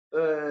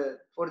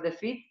for the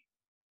feet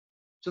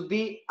to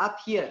be up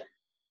here,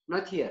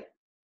 not here,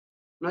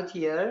 not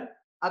here,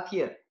 up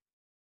here.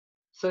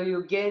 So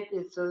you get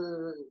it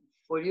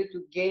for you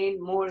to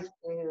gain more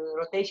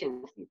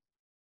rotation speed.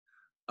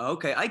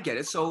 Okay, I get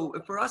it. So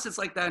for us, it's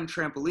like that in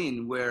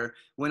trampoline, where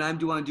when I'm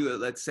want to do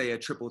let's say a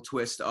triple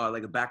twist,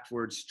 like a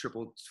backwards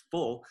triple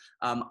full,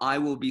 I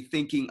will be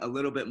thinking a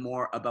little bit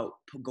more about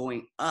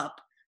going up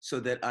so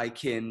that I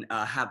can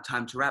have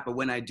time to wrap. But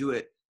when I do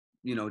it,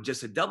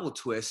 just a double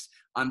twist,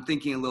 I'm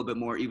thinking a little bit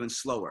more, even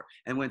slower.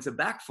 And when it's a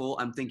back full,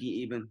 I'm thinking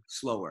even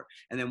slower.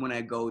 And then when I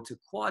go to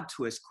quad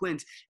twist,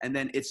 quint, and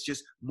then it's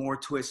just more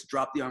twists,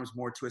 drop the arms,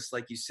 more twists,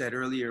 like you said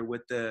earlier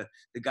with the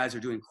guys are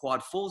doing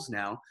quad fulls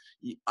now,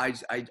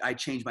 I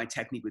change my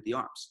technique with the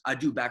arms. I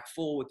do back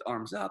full with the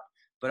arms up,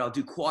 but I'll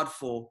do quad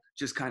full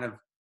just kind of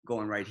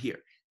going right here.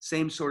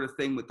 Same sort of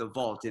thing with the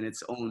vault in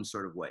its own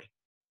sort of way.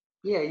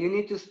 Yeah, you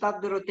need to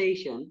stop the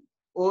rotation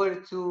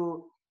or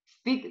to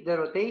speed the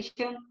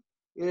rotation.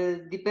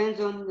 Depends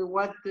on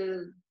what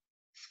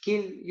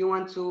skill you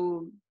want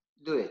to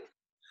do it.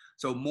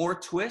 So more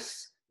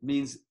twists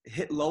means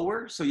hit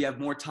lower, so you have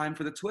more time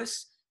for the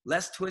twists.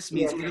 Less twists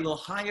means hit a little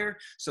higher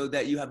so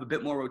that you have a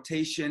bit more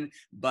rotation,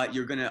 but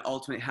you're going to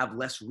ultimately have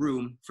less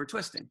room for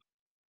twisting.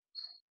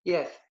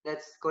 Yes,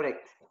 that's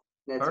correct.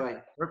 That's Perfect,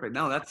 right. perfect.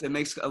 No, it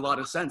makes a lot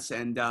of sense.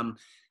 And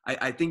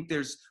I think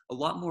there's a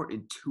lot more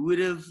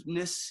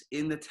intuitiveness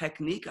in the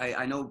technique.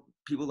 I know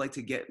people like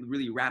to get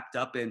really wrapped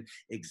up in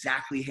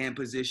exactly hand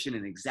position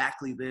and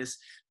exactly this,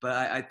 but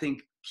I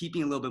think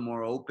keeping a little bit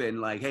more open,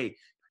 like, hey,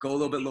 go a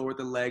little bit lower with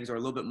the legs or a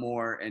little bit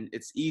more, and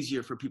it's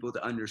easier for people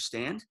to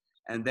understand.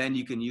 And then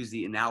you can use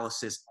the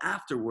analysis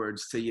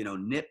afterwards to,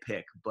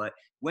 nitpick. But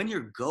when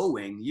you're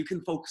going, you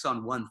can focus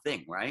on one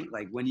thing, right?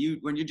 Like when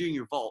you're doing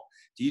your vault,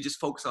 do you just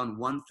focus on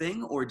one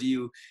thing, or do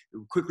you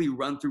quickly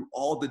run through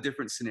all the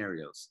different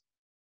scenarios?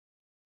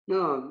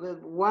 No,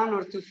 one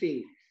or two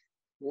things.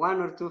 One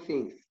or two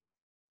things.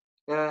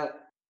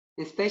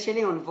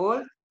 Especially on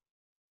vault,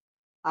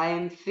 I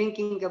am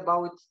thinking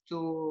about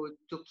to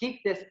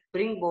keep the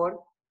springboard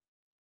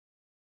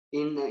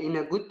in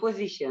a good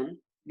position,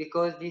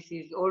 because this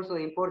is also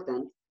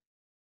important.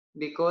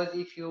 Because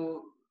if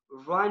you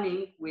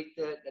running with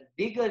the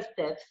bigger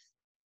steps,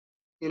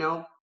 you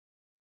know,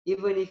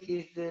 even if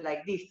it's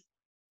like this.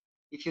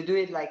 If you do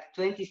it like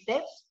 20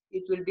 steps,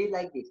 it will be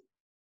like this.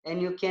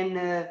 And you can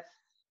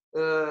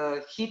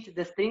hit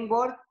the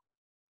springboard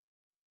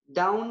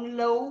down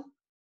low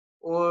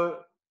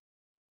or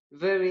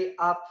very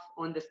up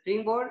on the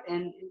springboard,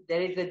 and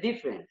there is a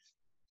difference.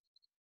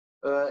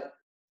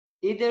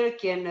 Either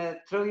can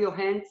throw your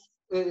hands,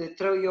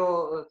 throw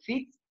your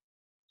feet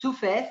too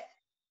fast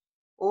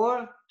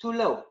or too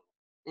low,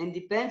 and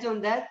depends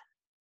on that.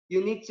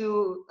 You need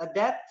to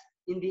adapt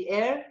in the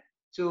air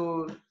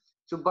to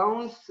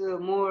bounce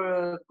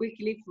more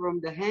quickly from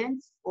the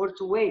hands, or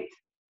to wait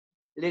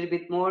a little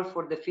bit more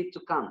for the feet to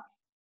come.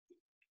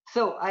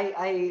 So I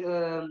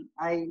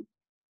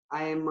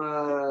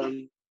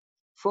am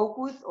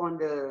focused on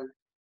the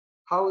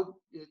how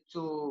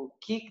to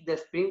kick the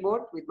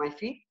springboard with my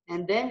feet,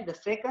 and then the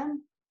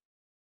second,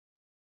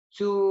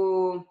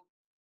 to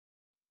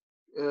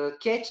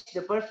catch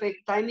the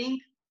perfect timing,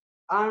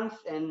 arms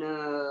and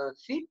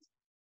feet,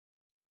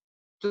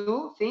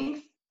 two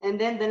things, and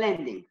then the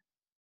landing.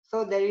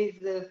 So there is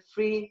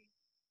three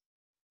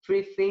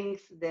things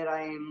that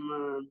I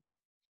am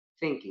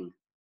thinking.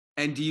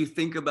 And do you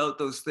think about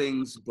those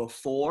things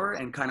before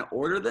and kind of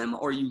order them,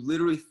 or are you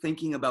literally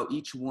thinking about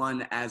each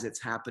one as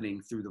it's happening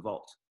through the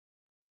vault?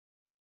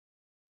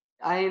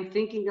 I am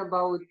thinking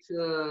about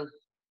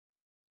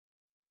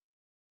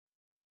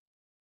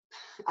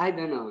I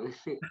don't know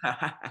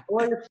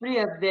all three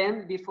of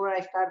them before I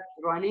start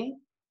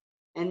running,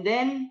 and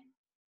then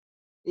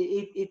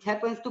it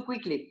happens too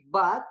quickly.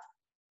 But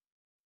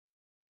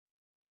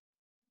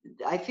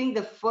I think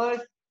the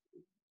first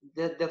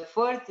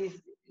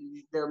is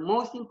the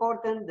most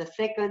important. The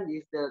second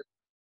is the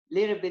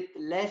little bit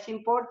less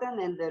important,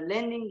 and the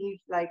landing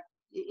is like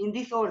in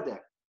this order.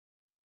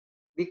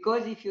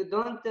 Because if you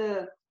don't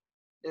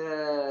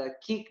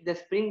kick the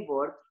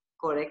springboard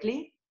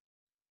correctly,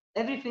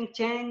 everything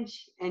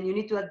change, and you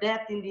need to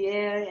adapt in the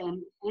air,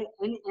 and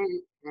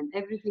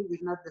everything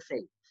is not the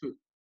same.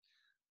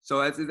 So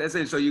that's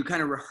it. So you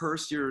kind of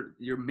rehearse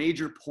your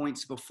major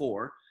points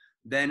before.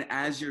 Then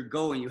as you're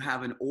going, you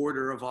have an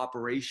order of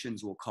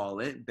operations, we'll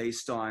call it,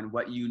 based on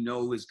what you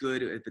know is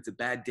good. If it's a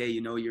bad day, you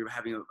know you're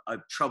having a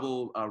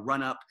trouble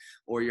run up,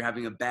 or you're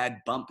having a bad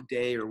bump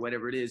day, or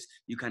whatever it is,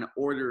 you kind of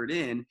order it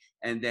in,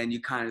 and then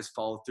you kind of just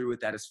follow through with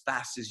that as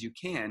fast as you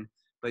can,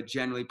 but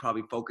generally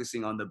probably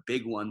focusing on the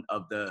big one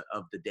of the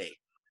day.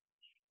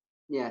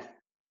 Yes.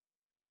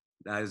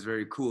 That is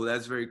very cool.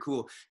 That's very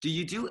cool. Do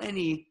you do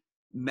any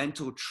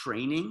mental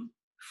training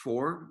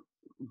for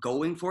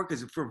going for it?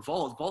 Because for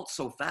vault's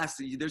so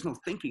fast, there's no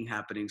thinking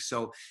happening.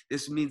 So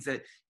this means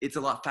that it's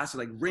a lot faster.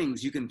 Like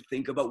rings, you can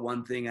think about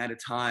one thing at a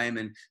time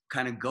and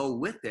kind of go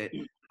with it.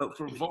 But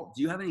for vault,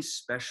 do you have any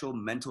special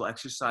mental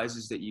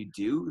exercises that you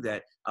do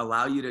that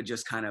allow you to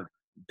just kind of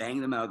bang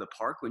them out of the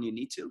park when you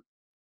need to?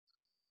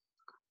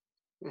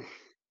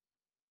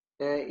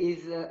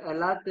 Is a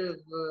lot of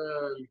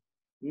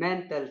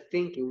mental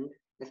thinking,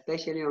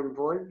 especially on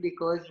vault,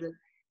 because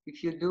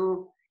if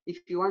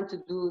you want to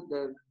do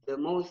the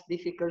most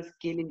difficult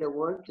skill in the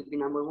world, to be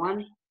number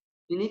one,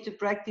 you need to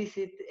practice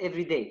it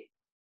every day.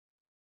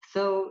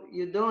 So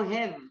you don't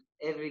have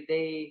every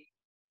day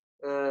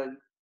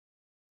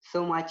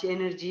so much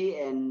energy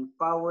and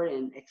power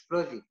and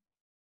explosive,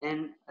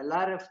 and a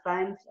lot of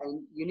times,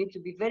 and you need to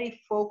be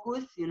very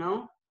focused,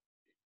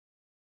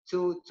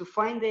 to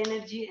find the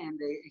energy and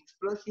the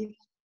explosive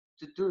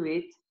to do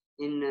it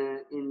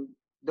in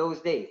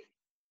those days.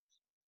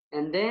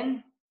 And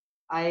then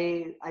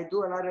I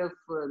do a lot of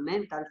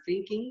mental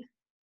thinking,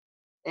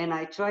 and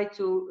I try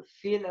to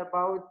feel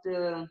about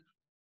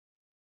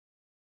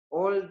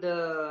all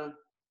the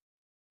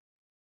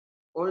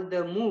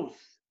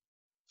moves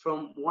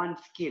from one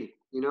skill,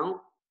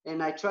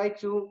 and I try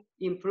to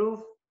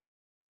improve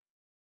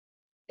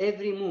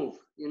every move.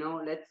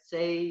 Let's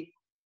say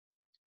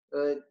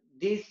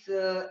this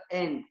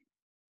end,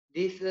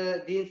 this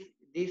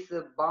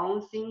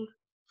bouncing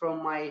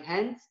from my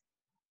hands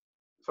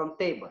from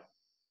table.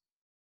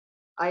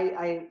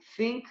 I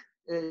think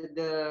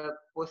the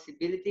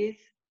possibilities,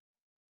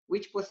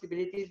 which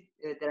possibilities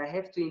that I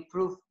have to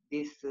improve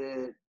this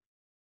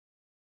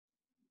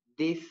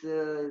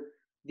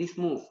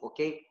move.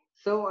 Okay,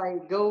 so I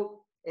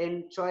go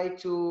and try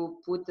to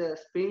put a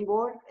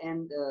springboard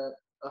and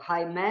a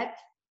high mat,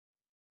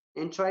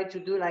 and try to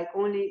do like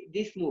only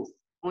this move.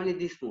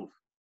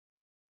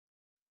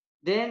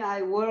 Then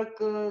I work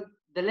the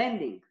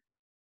landing.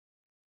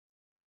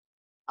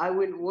 I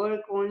will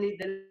work only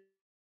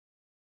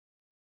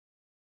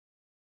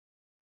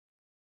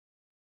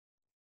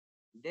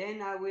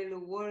then I will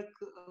work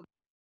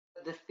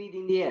the speed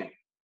in the air.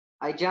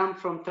 I jump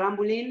from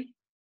trampoline,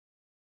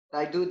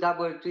 I do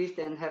double twist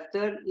and half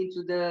turn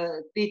into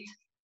the pit.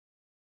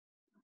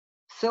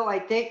 So I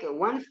take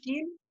one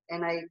skill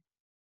and I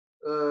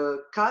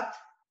cut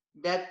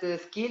that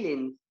skill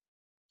in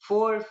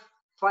 4-5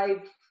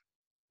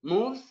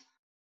 moves,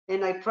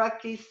 and I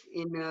practice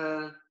in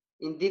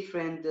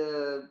different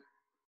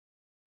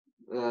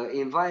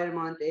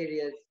environment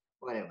areas.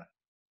 whatever.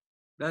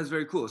 That's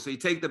very cool. So you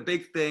take the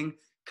big thing,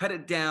 cut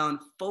it down,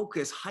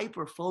 focus,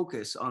 hyper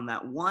focus on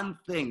that one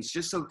thing. It's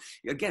just so,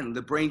 again,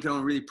 the brain can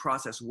only really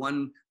process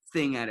one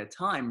thing at a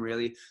time,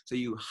 really. So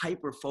you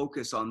hyper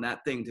focus on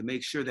that thing to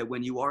make sure that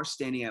when you are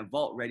standing at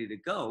vault ready to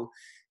go,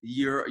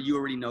 you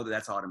already know that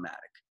that's automatic.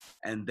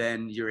 And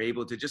then you're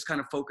able to just kind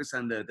of focus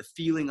on the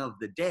feeling of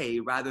the day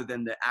rather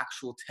than the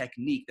actual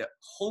technique that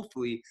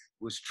hopefully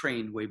was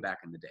trained way back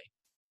in the day.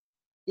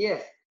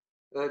 Yes,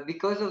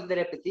 because of the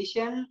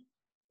repetition,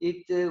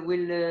 it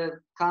will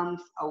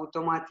comes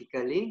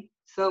automatically.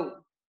 So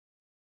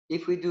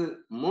if we do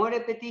more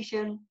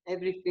repetition,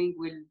 everything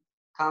will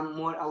come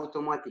more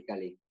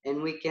automatically,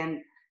 and we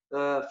can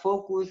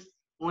focus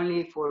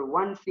only for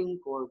one thing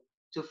or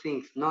two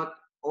things, not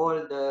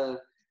all the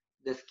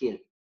skill.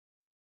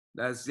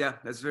 That's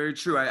very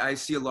true. I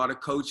see a lot of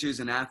coaches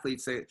and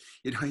athletes say,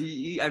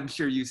 I'm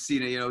sure you've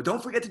seen it,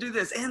 don't forget to do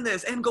this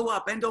and go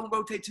up and don't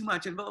rotate too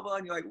much and blah, blah.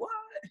 And you're like, what?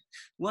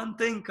 One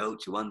thing,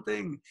 coach, one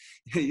thing,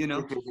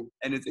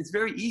 and it's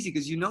very easy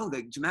because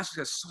that gymnastics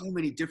has so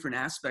many different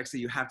aspects that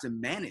you have to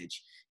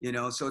manage,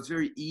 so it's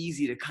very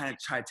easy to kind of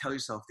try to tell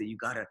yourself that you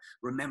got to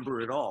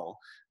remember it all.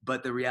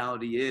 But the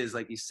reality is,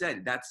 like you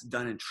said, that's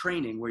done in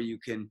training where you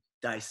can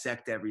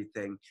dissect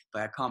everything.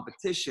 But at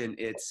competition,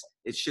 it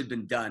should have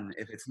been done.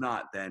 If it's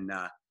not, then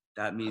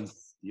that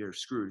means you're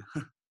screwed.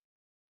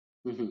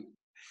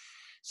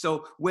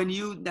 So when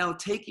you now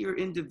take your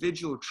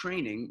individual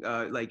training,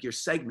 like your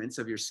segments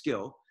of your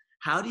skill,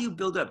 how do you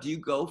build up? Do you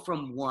go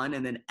from one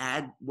and then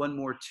add one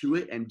more to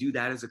it and do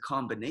that as a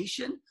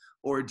combination?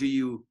 Or do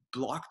you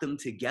block them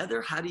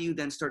together? How do you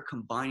then start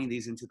combining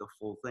these into the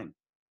full thing?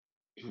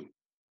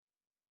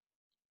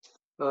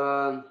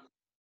 I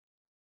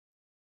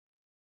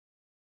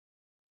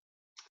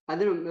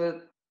don't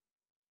know.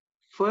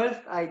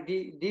 First, I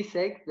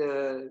dissect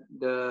the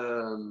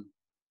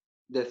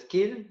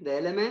skill, the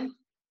element.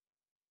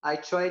 I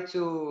try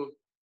to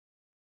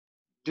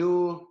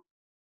do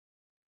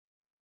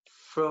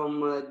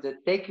from the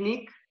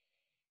technique.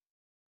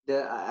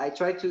 I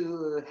try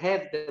to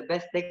have the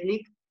best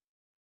technique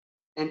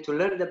and to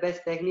learn the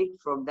best technique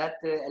from that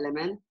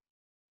element,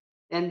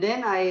 and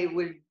then I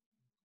will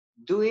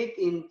do it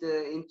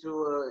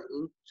into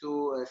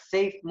a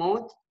safe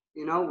mode,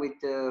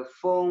 with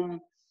foam,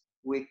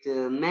 with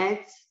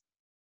mats,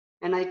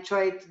 and I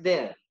try it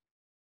there.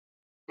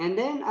 And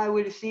then I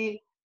will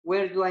see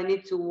where do I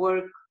need to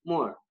work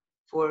more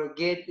for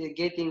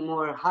getting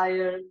more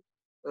higher,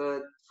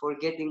 for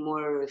getting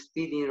more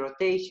speed in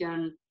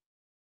rotation,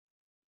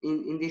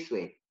 in this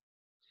way.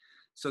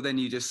 So then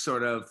you just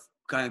sort of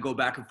kind of go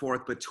back and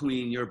forth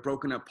between your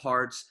broken up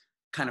parts,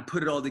 kind of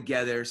put it all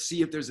together,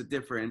 see if there's a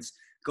difference,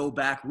 go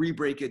back,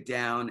 re-break it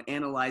down,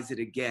 analyze it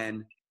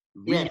again,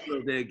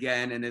 rebuild it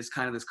again, and there's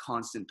kind of this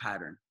constant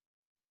pattern.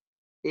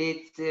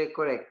 It's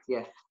correct,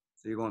 yes.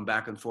 So you're going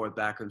back and forth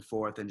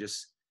and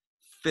just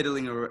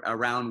fiddling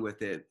around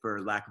with it, for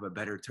lack of a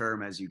better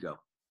term, as you go.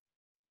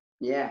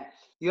 Yeah.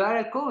 You are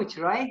a coach,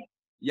 right?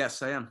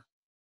 Yes, I am.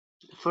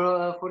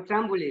 For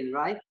trampoline,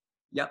 right?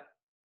 Yep.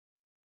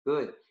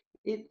 Good.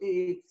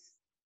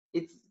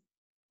 It's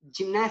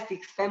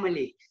gymnastics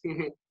family.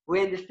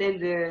 We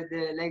understand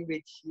the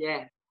language,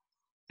 yeah.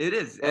 It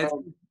is.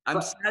 I'm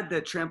sad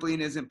that trampoline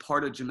isn't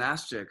part of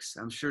gymnastics.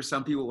 I'm sure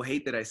some people will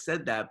hate that I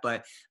said that,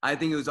 but I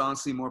think it was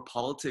honestly more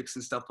politics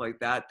and stuff like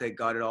that that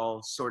got it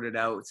all sorted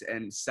out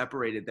and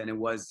separated than it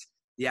was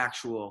the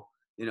actual,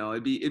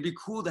 it'd be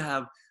cool to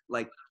have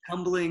like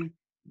tumbling,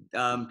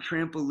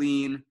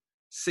 trampoline,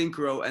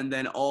 synchro, and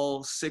then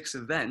all 6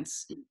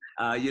 events,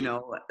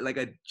 like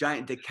a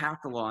giant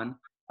decathlon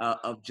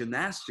of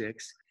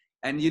gymnastics.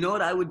 And you know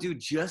what I would do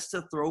just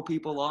to throw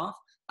people off?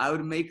 I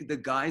would make the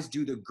guys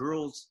do the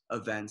girls'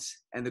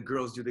 events and the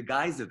girls do the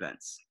guys'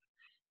 events,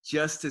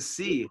 just to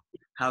see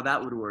how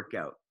that would work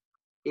out.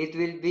 It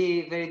will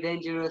be very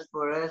dangerous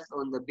for us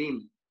on the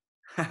beam.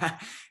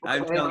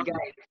 I'm telling you.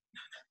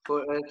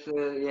 For us,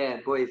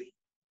 boys.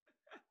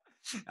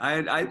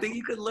 I think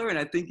you could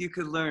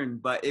learn.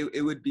 But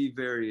it would be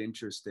very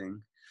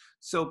interesting.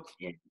 So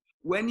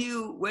when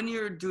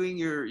you're doing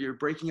you're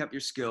breaking up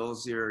your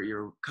skills,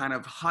 you're kind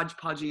of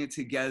hodgepodging it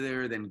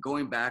together, then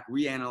going back,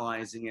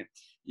 reanalyzing it.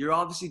 You're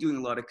obviously doing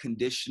a lot of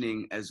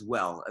conditioning as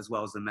well as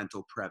the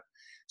mental prep.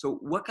 So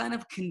what kind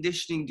of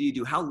conditioning do you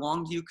do? How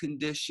long do you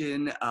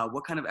condition?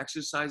 What kind of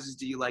exercises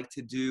do you like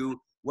to do?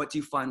 What do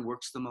you find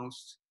works the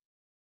most?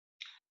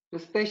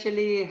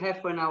 Especially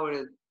half an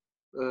hour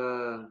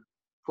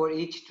for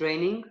each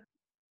training.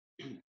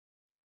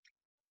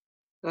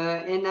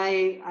 And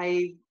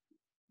I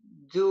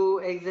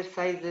do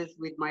exercises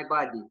with my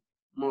body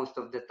most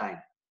of the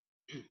time.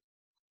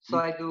 So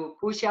I do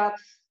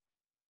push-ups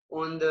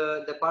on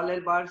the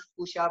parallel bars,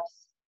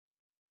 push-ups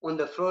on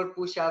the floor,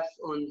 push-ups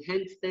on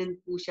handstand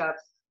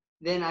push-ups.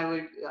 Then I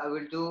will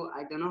do,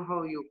 I don't know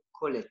how you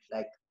call it,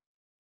 like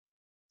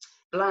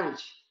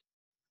planche.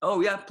 Oh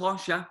yeah,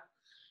 planche, yeah.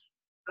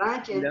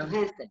 Planche and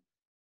handstand.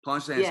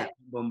 Planche and handstand. Yeah.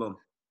 Boom, boom.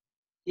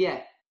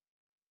 Yeah.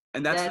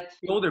 And that's the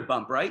shoulder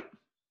bump, right?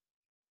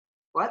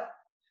 What?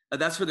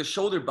 That's for the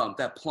shoulder bump,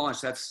 that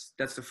planche.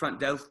 That's the front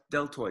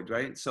deltoid,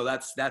 right? So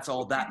that's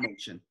all that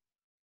motion.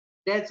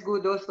 That's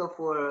good also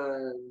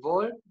for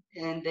vault,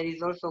 and there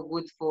is also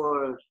good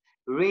for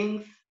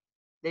rings.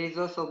 There is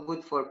also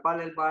good for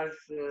parallel bars.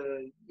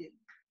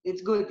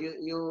 It's good.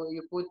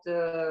 You put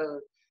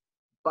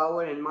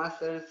power and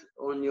muscles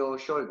on your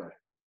shoulder.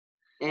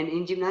 And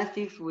in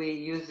gymnastics, we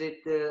use it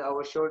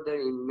our shoulder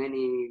in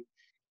many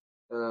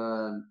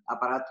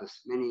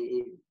apparatus,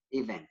 many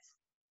events.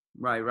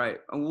 Right.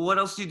 And what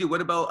else do you do?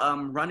 What about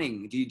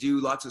running? Do you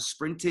do lots of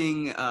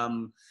sprinting,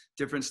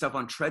 different stuff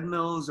on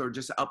treadmills, or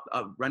just up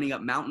running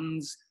up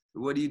mountains?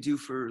 What do you do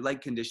for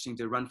leg conditioning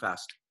to run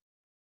fast?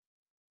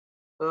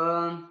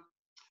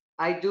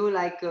 I do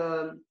like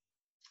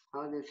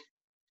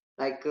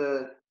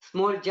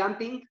small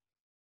jumping.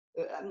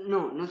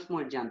 No, not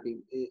small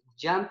jumping.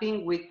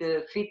 Jumping with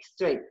the feet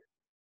straight.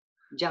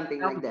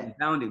 Jumping like that.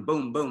 Bounding,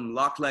 boom, boom,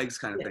 lock legs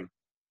kind of thing.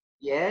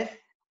 Yes.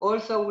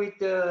 Also with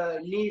the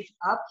knees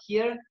up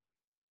here,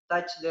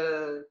 touch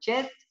the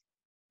chest,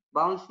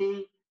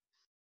 bouncing.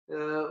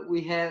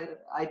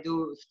 I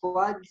do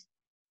squats,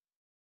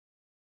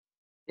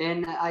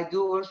 and I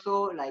do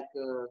also like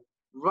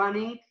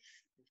running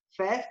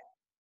fast,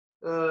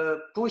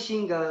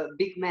 pushing a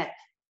big mat.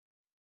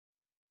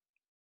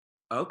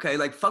 Okay,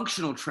 like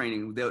functional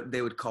training,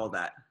 they would call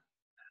that.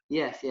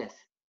 Yes.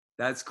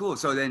 That's cool.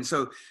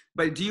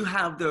 But do you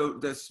have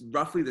the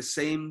roughly the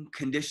same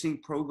conditioning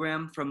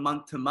program from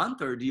month to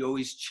month, or do you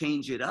always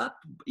change it up,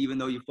 even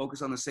though you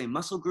focus on the same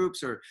muscle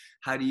groups, or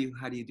how do you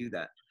do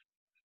that?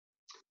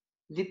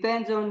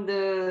 Depends on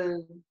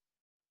the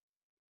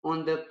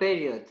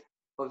period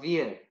of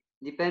year.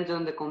 Depends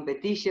on the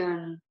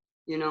competition,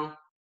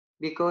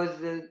 because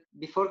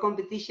before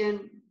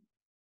competition,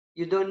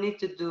 you don't need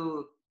to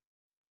do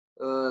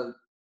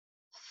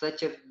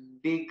such a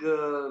big,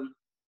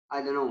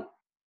 I don't know,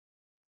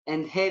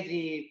 and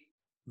heavy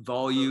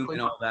volume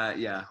and all that.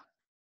 Yeah.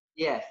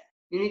 Yes,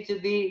 you need to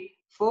be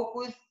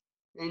focused,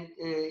 and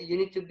you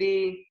need to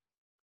be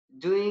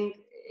doing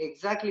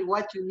exactly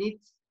what you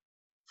need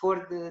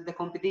for the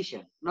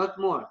competition, not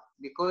more,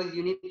 because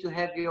you need to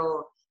have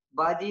your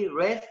body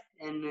rest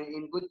and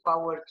in good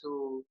power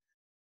to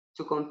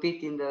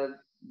compete in the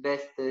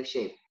best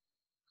shape.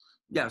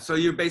 Yeah, so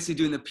you're basically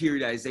doing the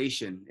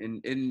periodization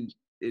in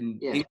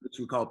Yes. English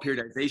we call it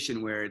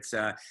periodization, where it's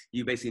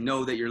you basically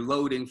know that you're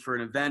loading for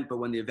an event, but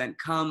when the event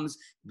comes,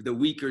 the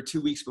week or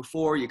 2 weeks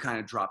before, you kind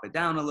of drop it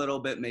down a little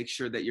bit, make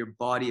sure that your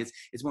body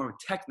is more of a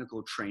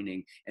technical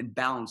training and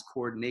balance,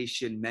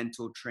 coordination,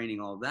 mental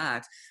training, all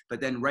that. But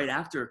then right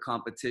after a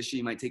competition,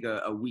 you might take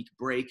a week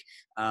break,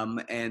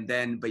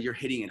 but you're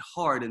hitting it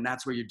hard, and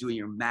that's where you're doing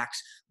your max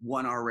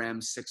 1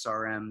 RM, 6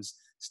 RMs,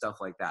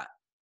 stuff like that.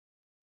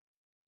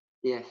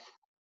 Yes.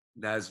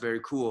 That is very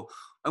cool.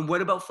 And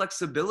what about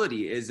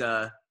flexibility?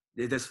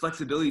 Does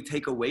flexibility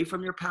take away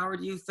from your power,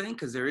 do you think?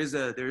 Because there is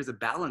a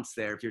balance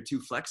there. If you're too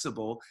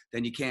flexible,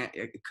 then you can't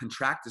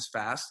contract as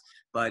fast.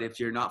 But if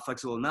you're not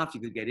flexible enough,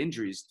 you could get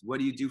injuries. What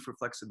do you do for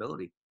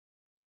flexibility?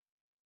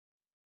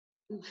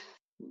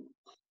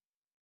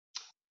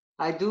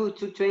 I do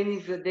 2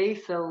 trainings a day,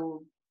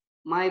 so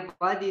my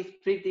body is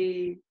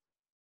pretty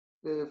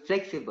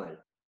flexible.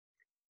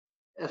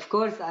 Of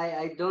course,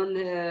 I don't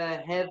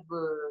have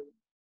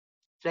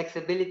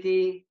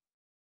flexibility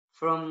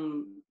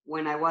from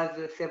when I was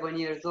 7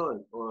 years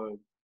old or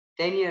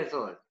 10 years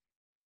old.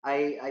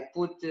 I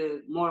put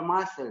more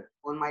muscle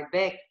on my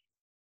back,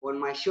 on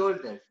my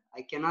shoulders.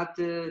 I cannot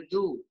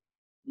do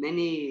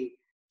many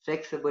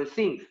flexible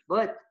things,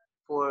 but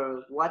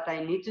for what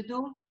I need to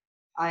do,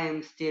 I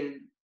am still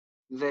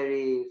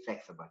very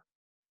flexible.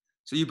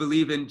 So you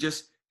believe in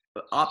just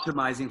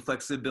optimizing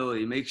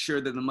flexibility, make sure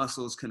that the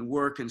muscles can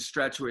work and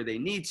stretch where they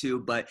need to.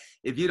 But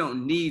if you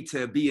don't need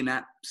to be in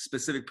that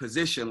specific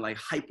position, like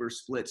hyper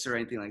splits or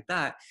anything like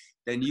that,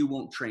 then you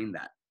won't train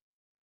that.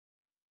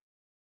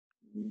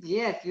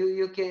 Yes,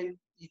 you can.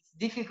 It's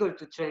difficult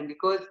to train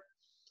because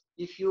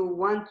if you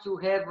want to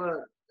have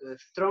a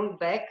strong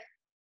back,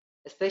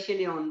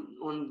 especially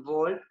on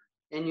vault,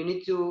 and you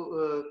need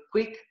to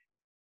quick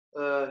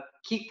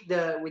kick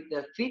with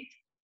the feet,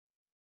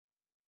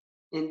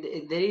 and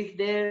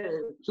there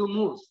 2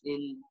 moves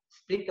in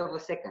split of a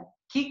second: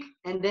 kick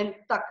and then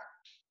tuck,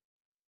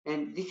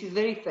 and this is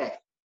very fast.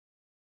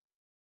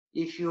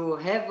 If you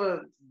have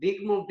a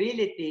big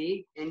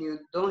mobility and you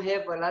don't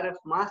have a lot of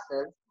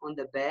muscles on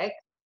the back,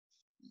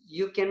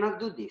 you cannot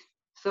do this.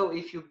 So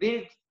if you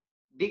build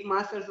big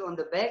muscles on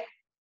the back,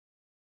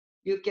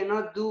 you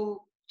cannot do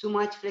too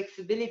much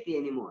flexibility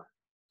anymore.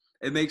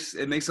 It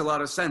makes a lot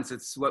of sense.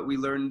 It's what we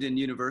learned in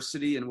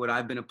university and what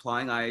I've been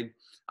applying.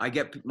 I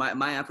get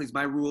my athletes,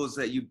 my rule is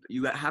that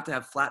you have to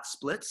have flat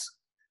splits,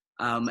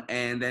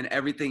 and then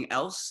everything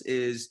else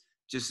is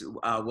just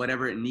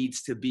whatever it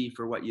needs to be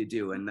for what you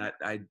do, and that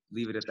I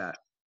leave it at that.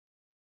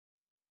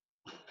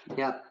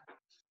 Yeah.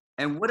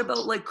 And what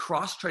about like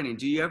cross training?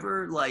 Do you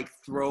ever like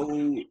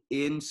throw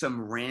in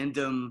some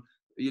random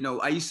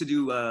I used to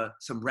do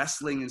some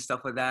wrestling and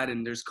stuff like that.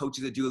 And there's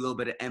coaches that do a little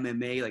bit of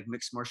MMA, like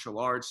mixed martial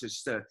arts,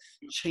 just to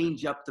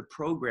change up the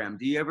program.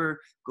 Do you ever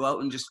go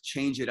out and just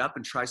change it up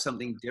and try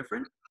something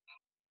different?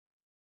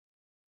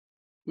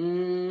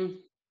 Mm,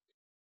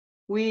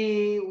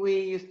 we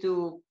used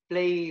to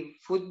play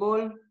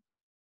football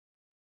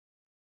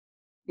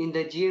in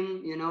the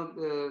gym,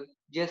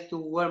 just to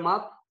warm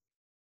up.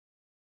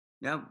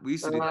 Yeah, we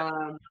used to do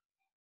that.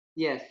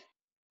 Yes.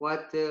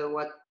 What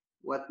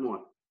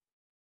more?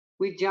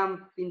 We jump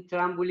in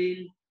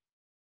trampoline.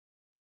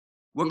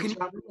 What In can you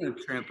do on a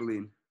trampoline.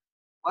 trampoline?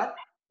 What?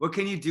 What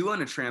can you do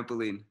on a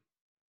trampoline?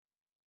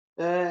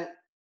 Uh,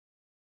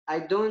 I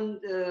don't.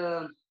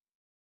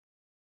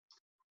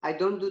 I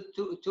don't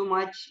do too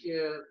much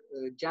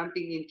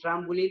jumping in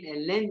trampoline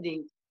and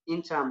landing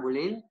in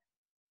trampoline.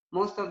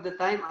 Most of the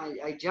time,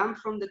 I jump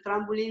from the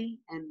trampoline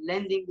and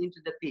landing into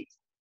the pit.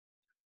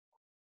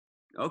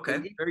 Okay,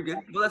 And this, very good.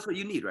 Well, that's what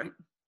you need, right?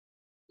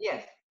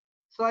 yes.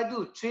 So I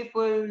do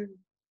triple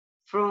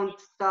front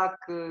tuck,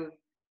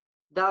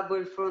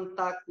 double front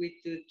tuck with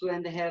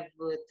 2.5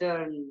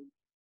 turn,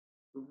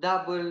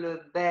 double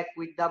back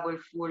with double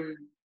full,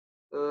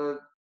 uh,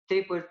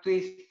 triple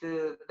twist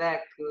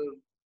back,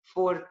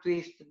 4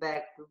 twist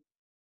back.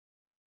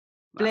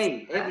 That's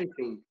Play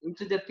everything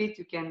into the pit.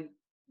 You can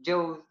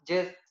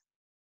just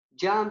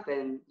jump,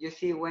 and you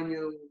see when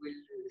you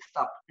will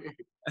stop.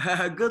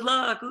 good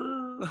luck.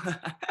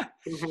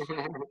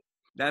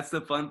 That's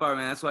the fun part,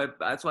 man. That's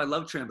why I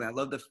love trampoline. I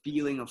love the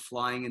feeling of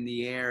flying in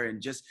the air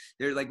and just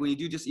they're like when you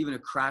do just even a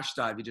crash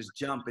dive, you just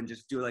jump and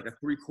just do like a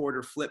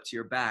 3/4 flip to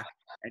your back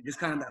and just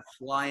kind of that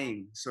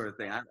flying sort of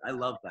thing. I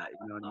love that.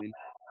 You know what I mean?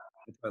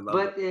 That's what I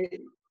love. But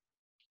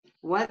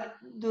what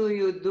do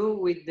you do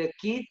with the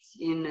kids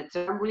in a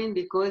trampoline?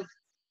 Because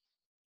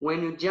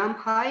when you jump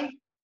high,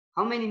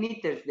 how many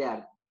meters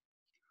there?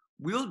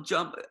 We'll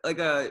jump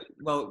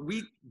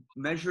we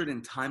measure it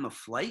in time of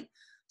flight.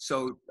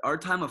 So our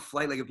time of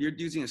flight, like if you're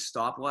using a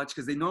stopwatch,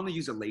 because they normally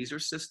use a laser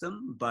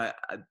system, but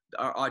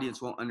our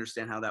audience won't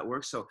understand how that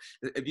works. So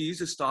if you use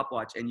a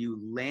stopwatch and you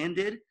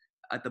landed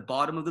at the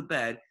bottom of the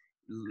bed,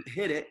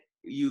 hit it,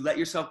 you let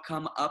yourself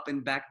come up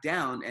and back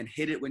down and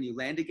hit it when you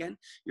land again,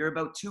 you're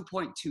about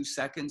 2.2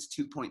 seconds,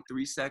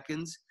 2.3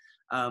 seconds.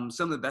 Some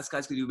of the best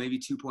guys can do maybe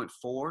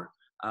 2.4.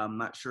 I'm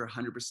not sure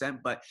 100%,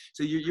 but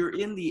so you're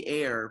in the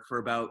air for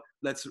about,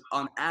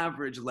 on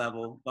average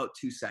level, about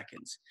 2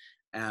 seconds.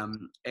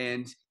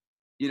 And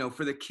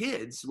for the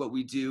kids, what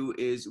we do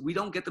is we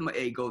don't get them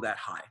go that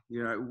high.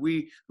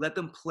 We let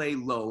them play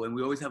low, and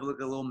we always have a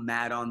little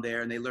mat on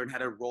there, and they learn how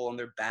to roll on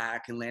their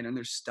back and land on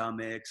their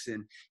stomachs,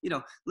 and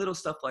little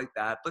stuff like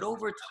that. But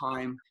over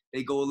time,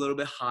 they go a little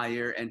bit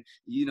higher, and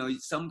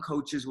some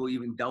coaches will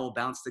even double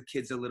bounce the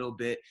kids a little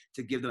bit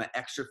to give them an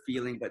extra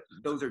feeling. But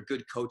those are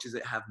good coaches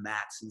that have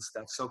mats and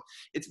stuff, so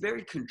it's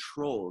very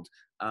controlled.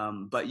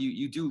 But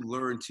you do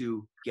learn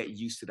to get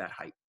used to that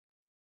height.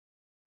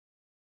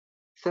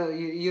 So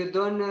you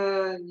don't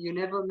you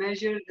never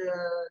measured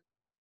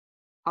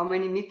how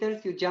many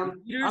meters you jump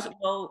Meters, up?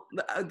 well,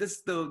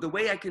 this the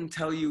way I can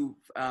tell you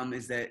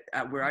is that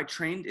at where I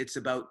trained, it's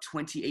about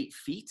 28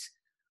 feet.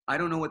 I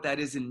don't know what that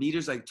is in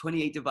meters, like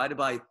 28 divided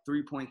by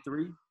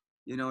 3.3.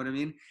 You know what I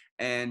mean?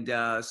 And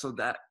so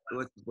that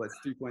what's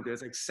 3.3?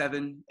 It's like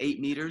 7-8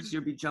 meters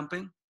you'll be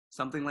jumping,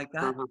 something like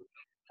that.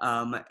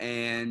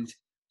 And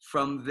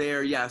from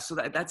there, yeah. So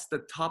that's the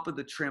top of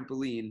the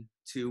trampoline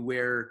to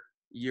where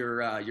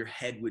your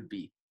head would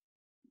be.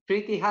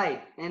 Pretty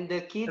high. And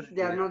the kids,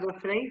 they are not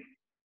afraid?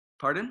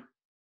 Pardon?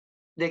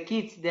 The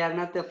kids, they are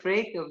not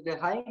afraid of the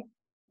height?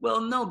 Well,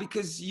 no,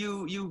 because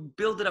you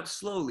build it up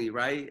slowly,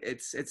 right?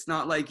 It's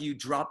not like you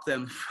drop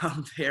them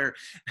from there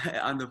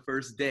on the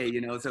first day,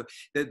 So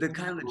the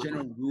kind of the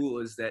general rule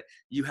is that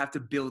you have to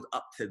build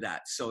up to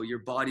that. So your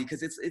body,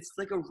 because it's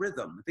like a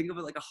rhythm. Think of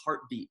it like a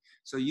heartbeat.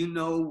 So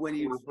when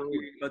you're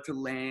about to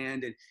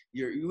land, and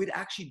you would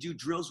actually do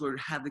drills where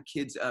have the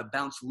kids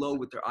bounce low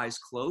with their eyes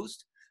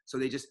closed, so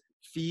they just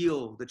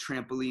feel the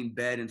trampoline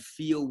bed and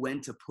feel when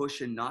to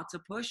push and not to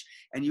push,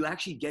 and you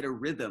actually get a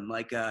rhythm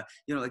like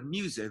like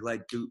music,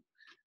 like do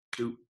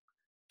do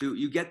do.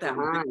 You get that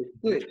rhythm, It's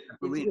good.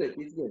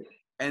 It's good.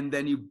 and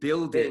then you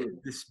build Very it,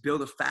 good. just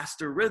build a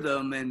faster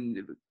rhythm,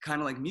 and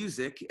kind of like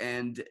music,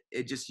 and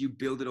you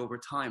build it over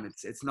time.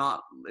 It's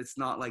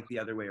not like the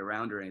other way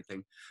around or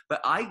anything.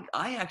 But I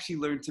actually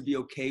learned to be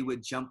okay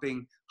with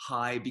jumping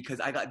high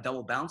because I got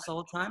double bounced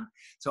all the time.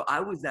 So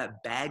I was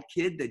that bad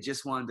kid that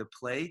just wanted to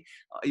play,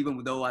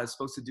 even though I was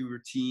supposed to do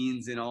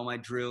routines and all my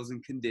drills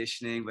and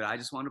conditioning, but I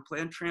just wanted to play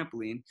on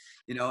trampoline,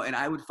 and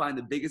I would find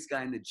the biggest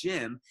guy in the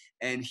gym,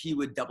 and he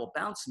would double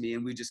bounce me,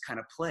 and we just kind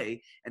of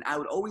play, and I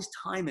would always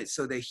time it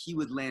so that he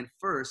would land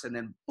first and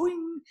then boing,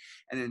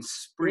 and then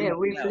spring. Yeah,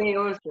 we out. play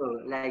also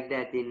like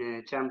that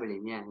in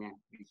trampoline. Yeah,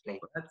 we play.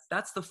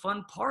 That's the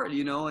fun part,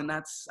 and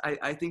that's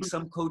I think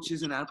some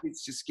coaches and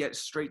athletes just get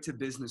straight to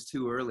business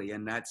too early,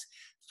 and that's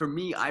for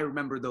me. I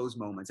remember those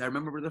moments. I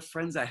remember the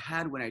friends I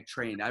had when I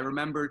trained. I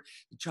remember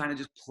trying to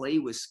just play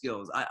with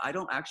skills. I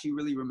don't actually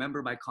really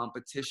remember my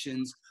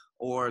competitions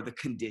or the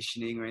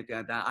conditioning or anything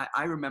like that.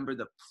 I remember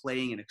the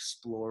playing and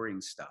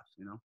exploring stuff,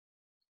 you know?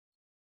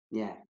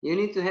 Yeah, you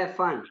need to have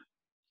fun.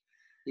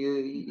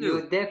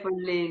 You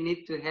definitely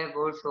need to have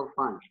also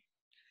fun.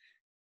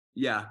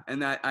 Yeah,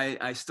 and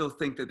I still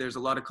think that there's a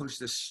lot of coaches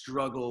that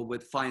struggle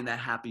with finding that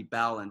happy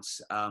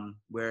balance,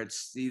 where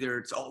it's either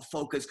it's all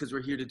focused because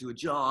we're here to do a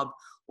job,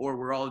 or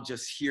we're all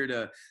just here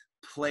to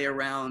play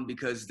around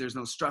because there's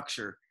no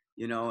structure,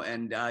 you know,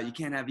 and you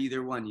can't have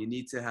either one. You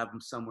need to have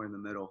them somewhere in the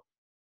middle.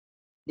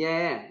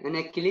 Yeah, an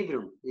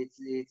equilibrium.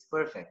 It's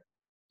perfect.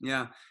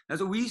 Yeah,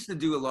 that's what we used to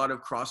do. A lot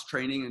of cross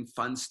training and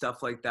fun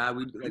stuff like that.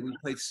 We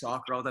played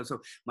soccer all the time.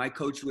 So my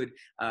coach would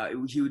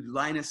he would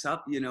line us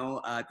up, you know,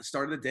 at the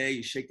start of the day.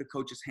 You shake the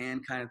coach's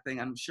hand, kind of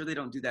thing. I'm sure they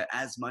don't do that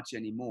as much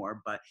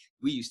anymore, but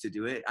we used to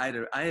do it. I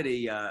had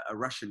a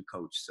Russian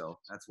coach, so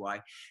that's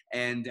why.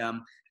 And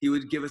he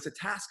would give us a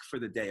task for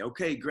the day.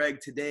 Okay, Greg,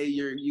 today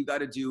you got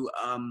to do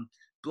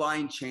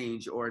blind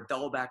change or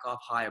double back off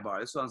high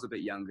bar. This one's a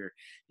bit younger,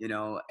 you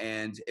know,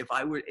 and if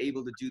I were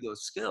able to do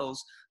those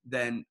skills,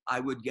 then I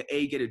would get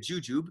a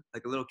jujube,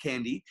 like a little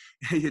candy,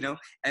 you know,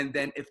 and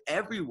then if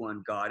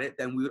everyone got it,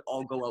 then we would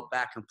all go out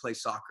back and play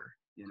soccer,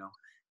 you know,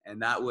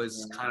 and that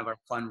was kind of our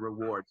fun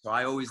reward. So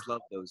I always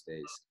loved those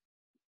days.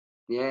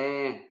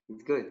 Yeah,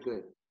 it's good.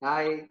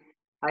 I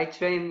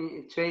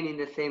train in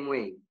the same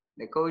way.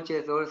 The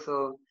coaches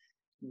also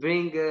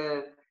bring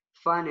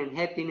fun and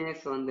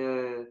happiness on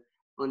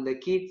the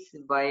kids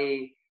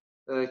by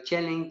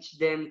challenge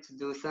them to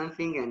do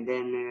something, and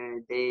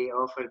then they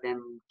offer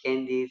them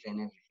candies and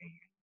everything.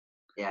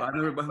 Yeah. I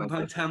remember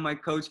one time my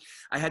coach,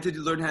 I had to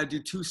learn how to do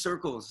 2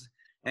 circles.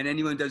 And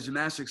anyone who does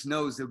gymnastics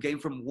knows the game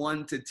from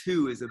 1 to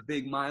 2 is a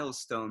big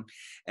milestone.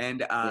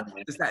 And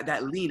just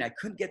that lean, I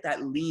couldn't get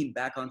that lean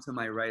back onto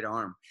my right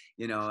arm,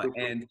 you know.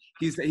 And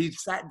he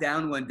sat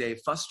down one day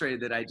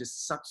frustrated that I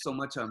just sucked so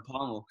much on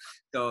pommel.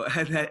 So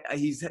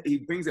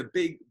he brings a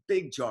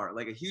big jar,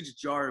 like a huge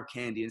jar of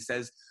candy, and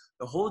says,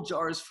 the whole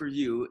jar is for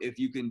you if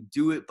you can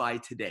do it by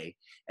today.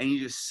 And he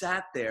just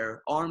sat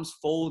there, arms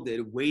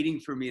folded, waiting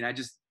for me. And I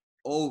just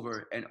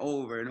over and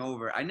over and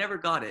over. I never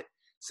got it.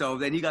 So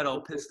then he got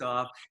all pissed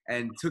off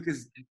and took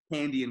his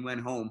candy and went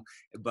home.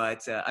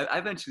 But I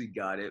eventually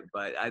got it.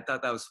 But I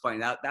thought that was funny.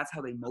 That's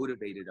how they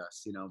motivated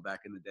us, you know, back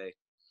in the day.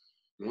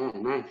 Yeah,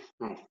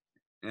 nice.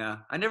 Yeah,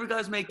 I never got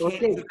as many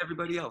candies as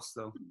everybody else,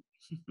 though.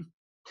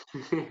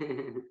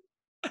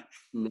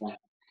 Yeah.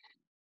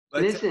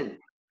 But, listen,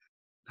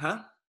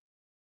 huh?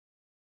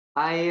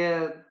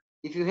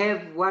 If you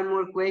have one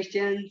more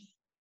question,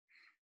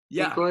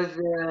 yeah, because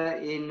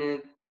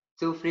in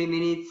 2-3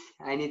 minutes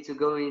I need to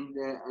go in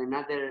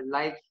another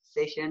live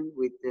session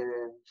with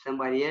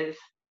somebody else.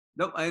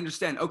 Nope, I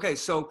understand. Okay,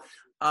 so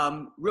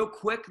real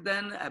quick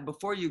then,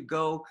 before you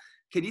go,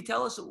 can you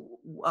tell us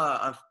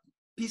a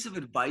piece of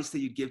advice that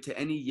you'd give to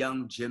any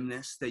young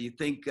gymnast that you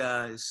think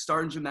is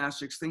starting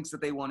gymnastics, thinks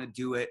that they want to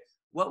do it?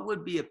 What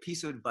would be a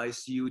piece of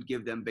advice you would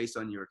give them based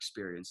on your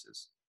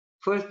experiences?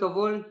 First of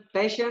all,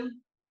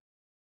 passion.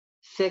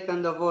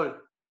 Second of all,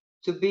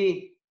 to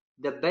be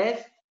the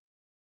best,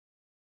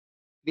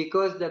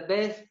 because the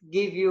best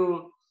give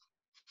you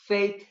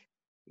faith,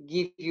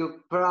 give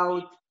you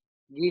proud,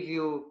 give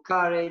you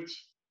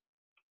courage,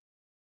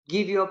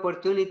 give you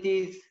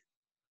opportunities,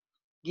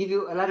 give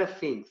you a lot of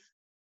things.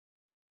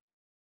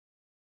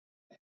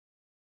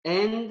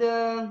 And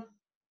to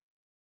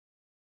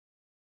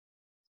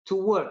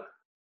work.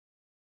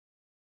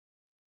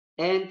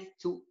 And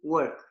to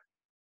work.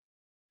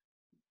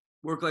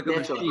 Work like a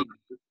machine.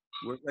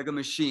 Work like a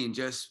machine.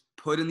 Just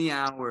put in the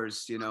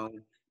hours, you know,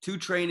 2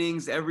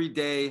 trainings every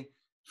day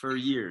for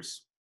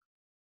years.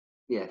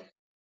 Yes.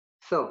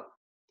 So,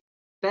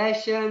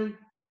 passion,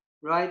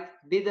 right?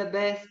 Be the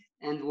best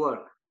and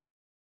work.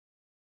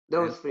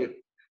 Those 3.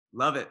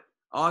 Love it.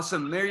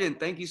 Awesome. Marian,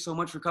 thank you so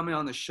much for coming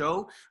on the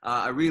show.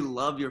 I really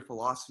love your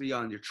philosophy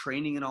on your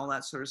training and all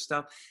that sort of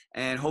stuff.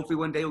 And hopefully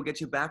one day we'll get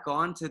you back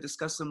on to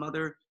discuss some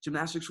other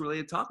gymnastics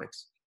related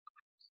topics.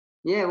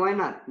 Yeah, why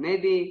not?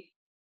 Maybe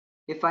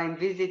if I'm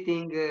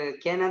visiting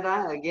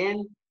Canada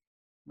again,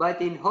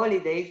 but in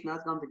holidays,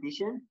 not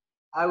competition,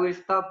 I will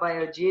stop by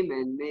your gym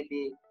and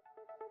maybe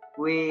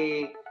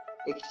we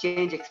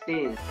exchange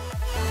experience.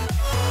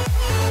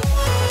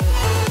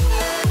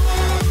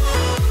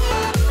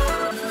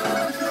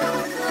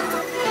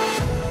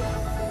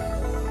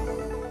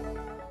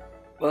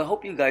 Well, I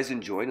hope you guys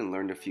enjoyed and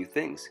learned a few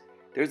things.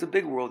 There's a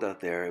big world out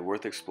there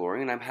worth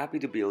exploring, and I'm happy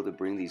to be able to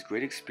bring these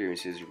great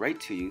experiences right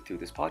to you through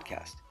this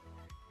podcast.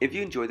 If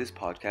you enjoyed this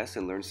podcast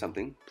and learned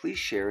something, please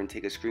share and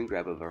take a screen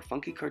grab of our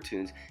funky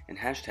cartoons and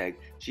hashtag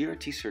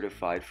GRT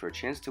certified for a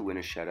chance to win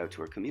a shout out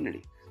to our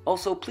community.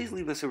 Also, please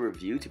leave us a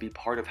review to be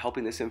part of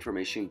helping this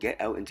information get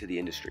out into the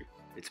industry.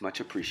 It's much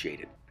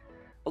appreciated.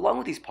 Along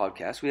with these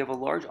podcasts, we have a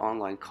large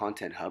online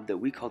content hub that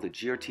we call the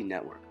GRT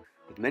Network,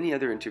 with many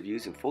other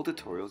interviews and full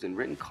tutorials and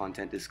written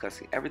content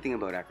discussing everything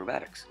about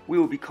acrobatics. We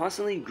will be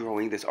constantly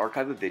growing this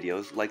archive of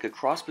videos like a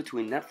cross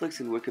between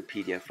Netflix and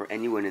Wikipedia for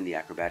anyone in the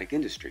acrobatic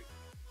industry.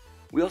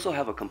 We also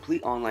have a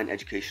complete online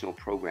educational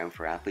program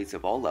for athletes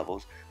of all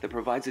levels that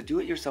provides a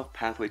do-it-yourself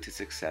pathway to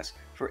success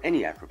for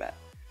any acrobat.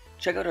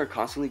 Check out our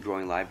constantly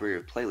growing library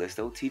of playlists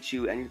that will teach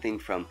you anything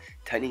from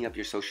tightening up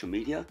your social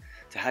media,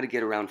 to how to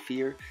get around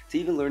fear, to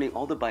even learning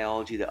all the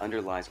biology that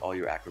underlies all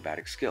your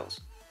acrobatic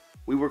skills.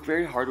 We work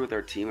very hard with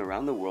our team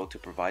around the world to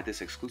provide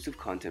this exclusive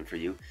content for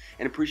you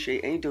and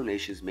appreciate any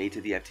donations made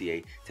to the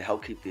FTA to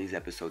help keep these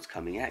episodes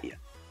coming at you.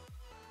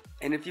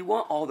 And if you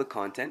want all the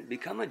content,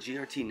 become a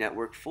GRT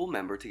Network full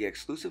member to get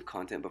exclusive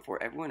content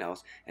before everyone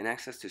else and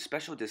access to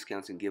special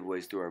discounts and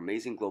giveaways through our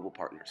amazing global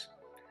partners.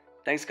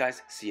 Thanks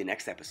guys, see you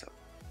next episode.